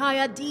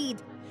Hezekiah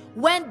did.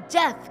 When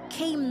death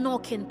came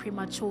knocking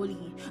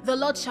prematurely, the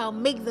Lord shall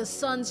make the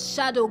sun's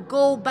shadow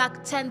go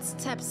back 10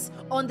 steps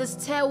on the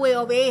stairway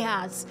of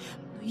Ahaz.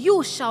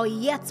 You shall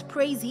yet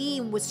praise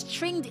him with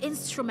stringed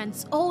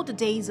instruments all the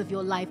days of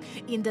your life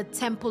in the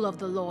temple of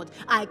the Lord.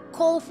 I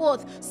call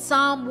forth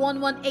Psalm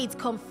 118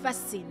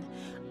 confessing,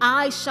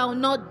 I shall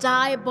not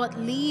die but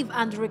live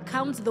and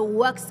recount the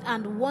works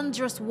and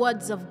wondrous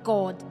words of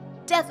God.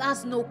 Death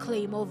has no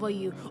claim over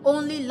you,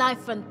 only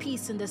life and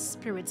peace in the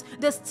spirit.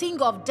 The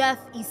sting of death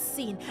is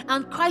sin,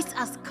 and Christ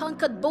has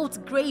conquered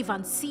both grave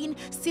and sin,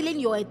 sealing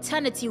your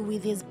eternity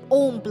with his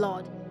own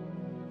blood.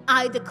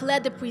 I declare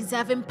the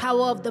preserving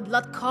power of the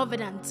blood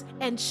covenant,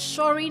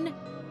 ensuring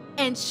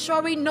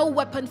no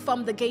weapon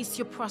formed against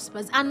you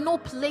prospers, and no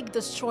plague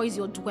destroys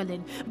your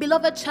dwelling.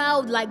 Beloved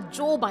child, like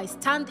Job, I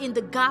stand in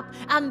the gap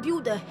and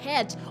build a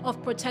hedge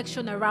of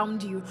protection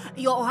around you,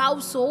 your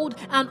household,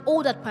 and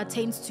all that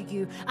pertains to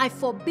you. I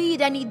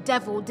forbid any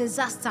devil,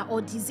 disaster,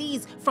 or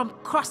disease from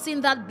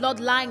crossing that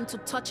bloodline to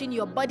touching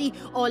your body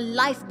or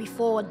life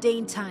before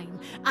ordained time.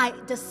 I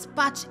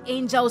dispatch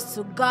angels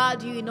to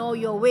guard you in all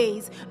your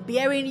ways,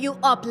 bearing you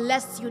up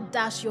lest you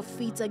dash your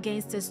feet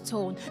against a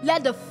stone.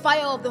 Let the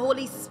fire of the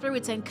Holy Spirit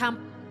encamp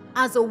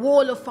as a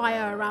wall of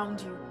fire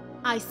around you.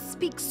 I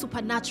speak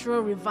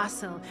supernatural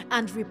reversal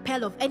and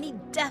repel of any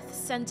death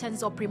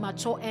sentence or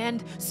premature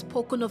end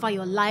spoken over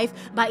your life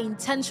by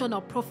intention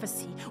or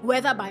prophecy,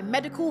 whether by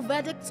medical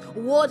verdicts,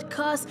 word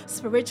curse,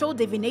 spiritual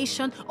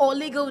divination, or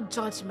legal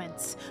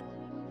judgments.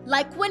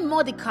 Like when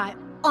Mordecai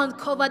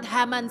uncovered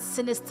Haman's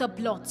sinister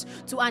plot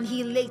to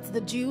annihilate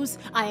the Jews,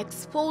 I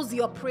expose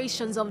the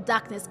operations of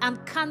darkness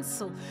and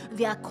cancel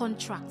their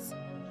contracts.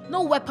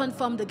 No weapon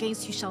formed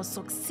against you shall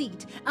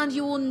succeed, and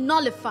you will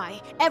nullify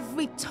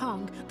every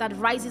tongue that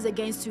rises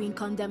against you in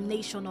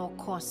condemnation or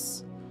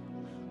curse.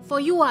 For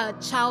you are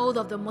a child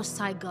of the Most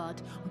High God,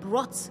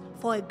 brought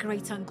for a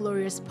great and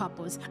glorious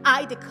purpose.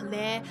 I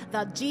declare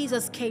that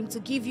Jesus came to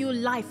give you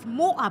life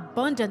more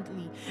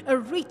abundantly, a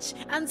rich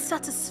and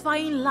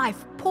satisfying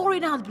life,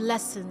 pouring out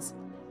blessings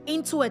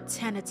into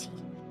eternity.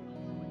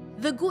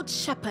 The good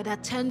shepherd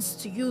attends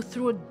to you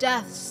through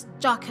death's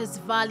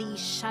darkest valley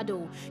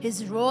shadow,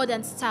 his rod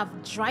and staff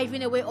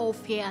driving away all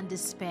fear and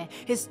despair.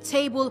 His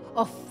table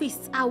of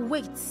feasts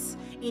awaits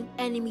in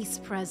enemy's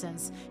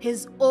presence,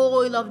 his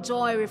oil of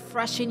joy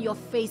refreshing your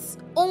face.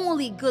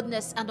 Only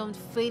goodness and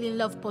unfailing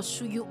love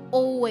pursue you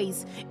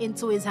always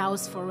into his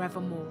house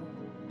forevermore.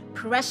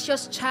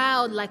 Precious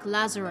child, like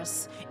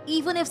Lazarus,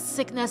 even if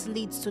sickness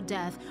leads to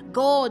death,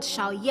 God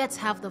shall yet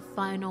have the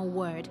final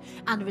word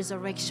and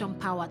resurrection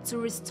power to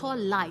restore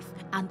life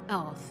and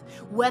earth.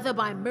 Whether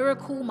by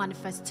miracle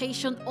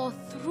manifestation or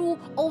through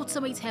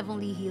ultimate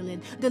heavenly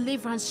healing,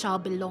 deliverance shall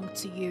belong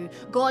to you.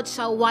 God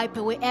shall wipe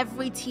away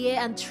every tear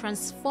and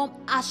transform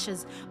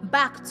ashes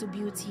back to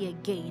beauty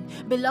again.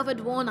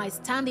 Beloved one, I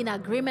stand in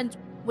agreement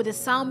with the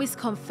psalmist's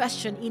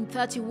confession in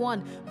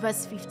 31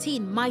 verse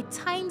 15. My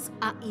times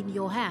are in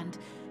your hand.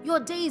 Your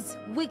days,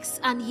 weeks,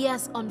 and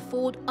years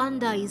unfold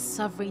under his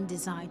sovereign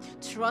design.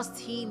 Trust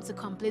him to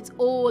complete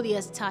all he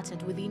has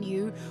started within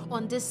you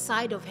on this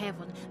side of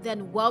heaven,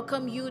 then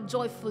welcome you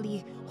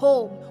joyfully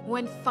home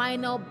when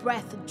final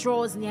breath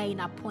draws near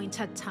in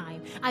appointed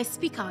time. I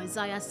speak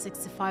Isaiah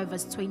 65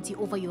 verse 20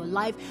 over your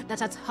life,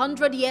 that at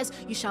 100 years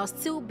you shall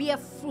still bear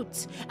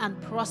fruit and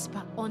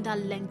prosper under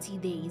lengthy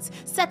days.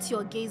 Set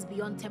your gaze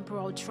beyond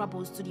temporal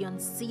troubles to the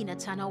unseen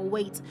eternal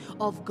weight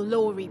of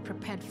glory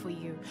prepared for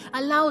you.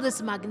 Allow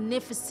this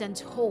magnificent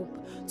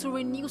hope to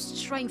renew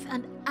strength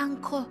and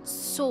anchor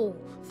soul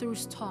through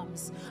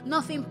storms.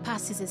 Nothing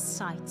passes his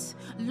sight.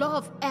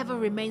 Love ever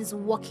remains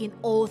working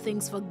all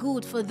things for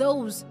good for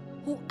those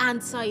who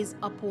answer his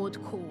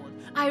upward call.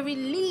 I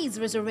release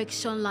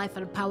resurrection life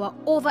and power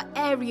over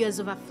areas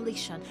of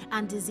affliction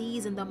and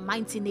disease in the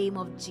mighty name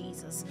of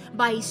Jesus.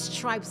 By his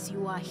stripes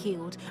you are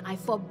healed. I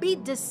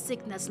forbid this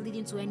sickness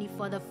leading to any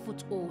further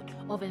foothold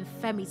of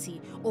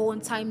infirmity or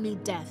untimely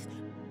death.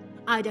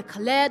 I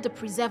declare the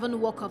preserving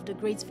work of the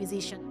great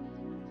physician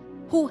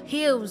who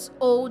heals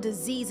all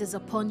diseases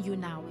upon you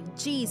now. In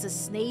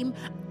Jesus' name,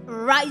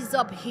 rise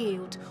up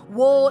healed,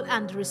 whole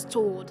and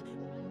restored.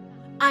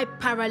 I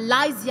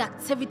paralyze the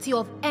activity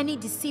of any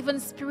deceiving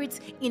spirit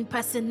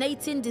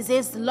impersonating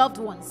diseased loved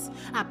ones,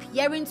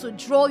 appearing to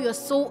draw your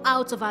soul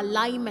out of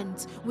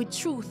alignment with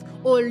truth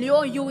or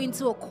lure you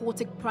into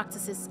occultic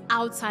practices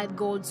outside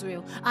God's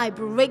will. I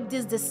break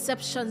these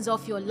deceptions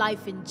off your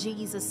life in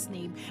Jesus'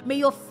 name. May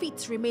your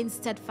feet remain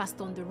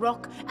steadfast on the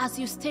rock as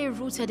you stay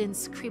rooted in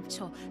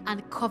scripture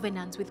and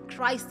covenant with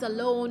Christ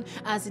alone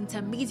as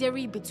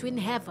intermediary between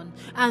heaven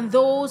and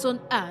those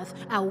on earth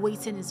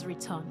awaiting his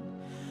return.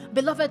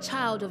 Beloved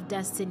child of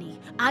destiny,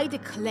 I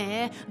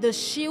declare the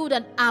shield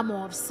and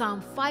armor of Psalm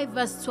 5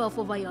 verse 12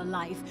 over your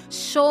life.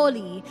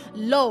 Surely,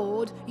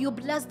 Lord, you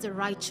bless the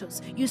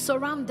righteous. You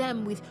surround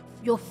them with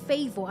your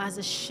favor as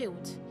a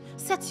shield.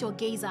 Set your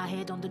gaze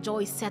ahead on the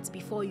joy set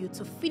before you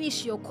to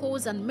finish your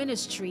course and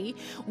ministry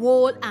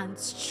whole and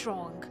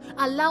strong.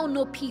 Allow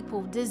no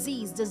people,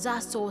 disease,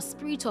 disaster, or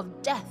spirit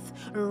of death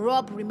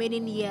rob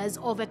remaining years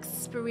of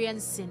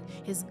experiencing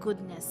his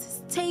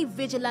goodness. Stay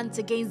vigilant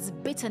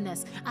against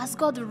bitterness as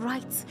God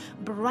writes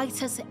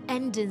brightest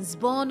endings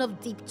born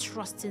of deep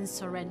trust and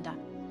surrender.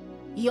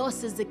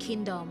 Yours is the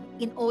kingdom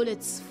in all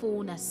its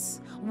fullness.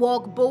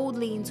 Walk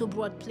boldly into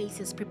broad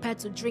places, prepared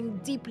to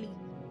drink deeply.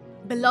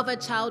 Beloved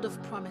child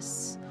of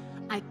promise,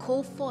 I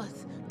call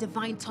forth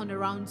divine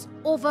turnarounds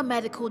over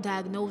medical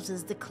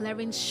diagnosis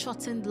declaring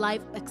shortened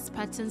life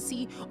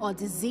expectancy or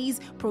disease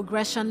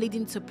progression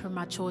leading to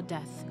premature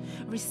death.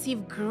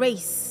 Receive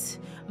grace,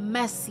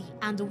 mercy,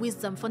 and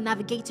wisdom for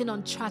navigating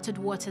uncharted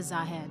waters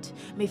ahead.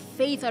 May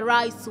faith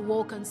arise to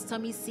walk on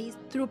stormy seas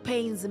through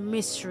pain's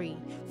mystery.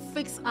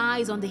 Fix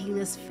eyes on the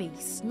healer's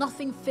face.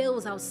 Nothing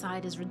fails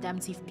outside his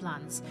redemptive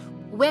plans.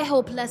 Where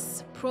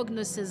hopeless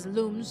prognosis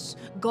looms,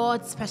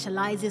 God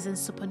specializes in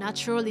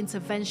supernatural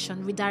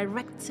intervention,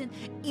 redirecting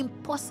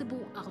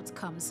impossible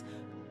outcomes.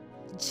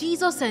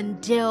 Jesus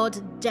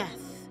endured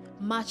death,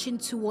 marching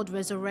toward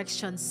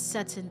resurrection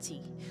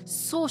certainty.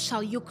 So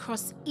shall you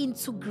cross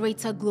into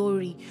greater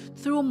glory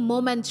through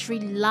momentary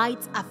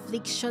light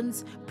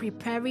afflictions,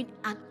 preparing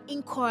an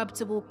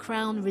incorruptible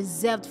crown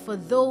reserved for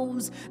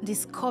those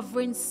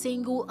discovering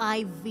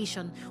single-eye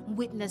vision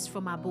witnessed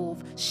from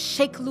above.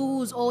 Shake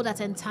loose all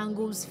that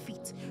entangles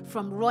feet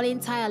from running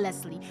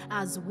tirelessly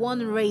as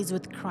one raised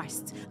with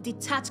Christ.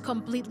 Detach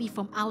completely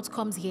from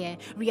outcomes here.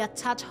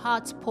 Reattach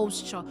heart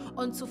posture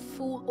unto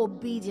full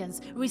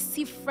obedience.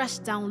 Receive fresh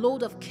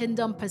download of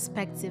kingdom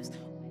perspectives.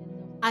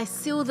 I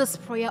seal this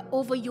prayer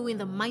over you in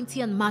the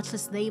mighty and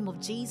matchless name of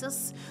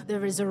Jesus, the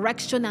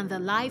resurrection and the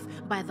life,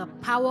 by the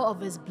power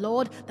of his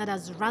blood that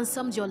has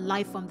ransomed your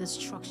life from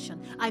destruction.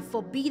 I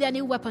forbid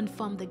any weapon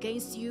formed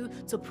against you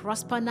to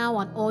prosper now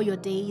and all your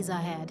days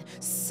ahead.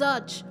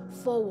 Surge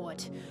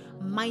forward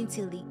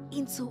mightily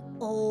into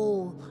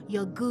all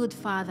your good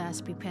Father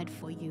has prepared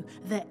for you.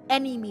 The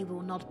enemy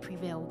will not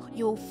prevail.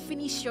 You'll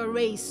finish your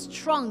race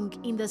strong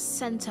in the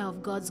center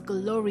of God's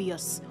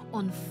glorious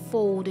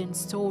unfolding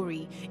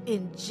story.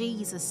 In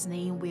Jesus'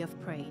 name we have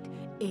prayed.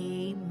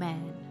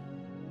 Amen.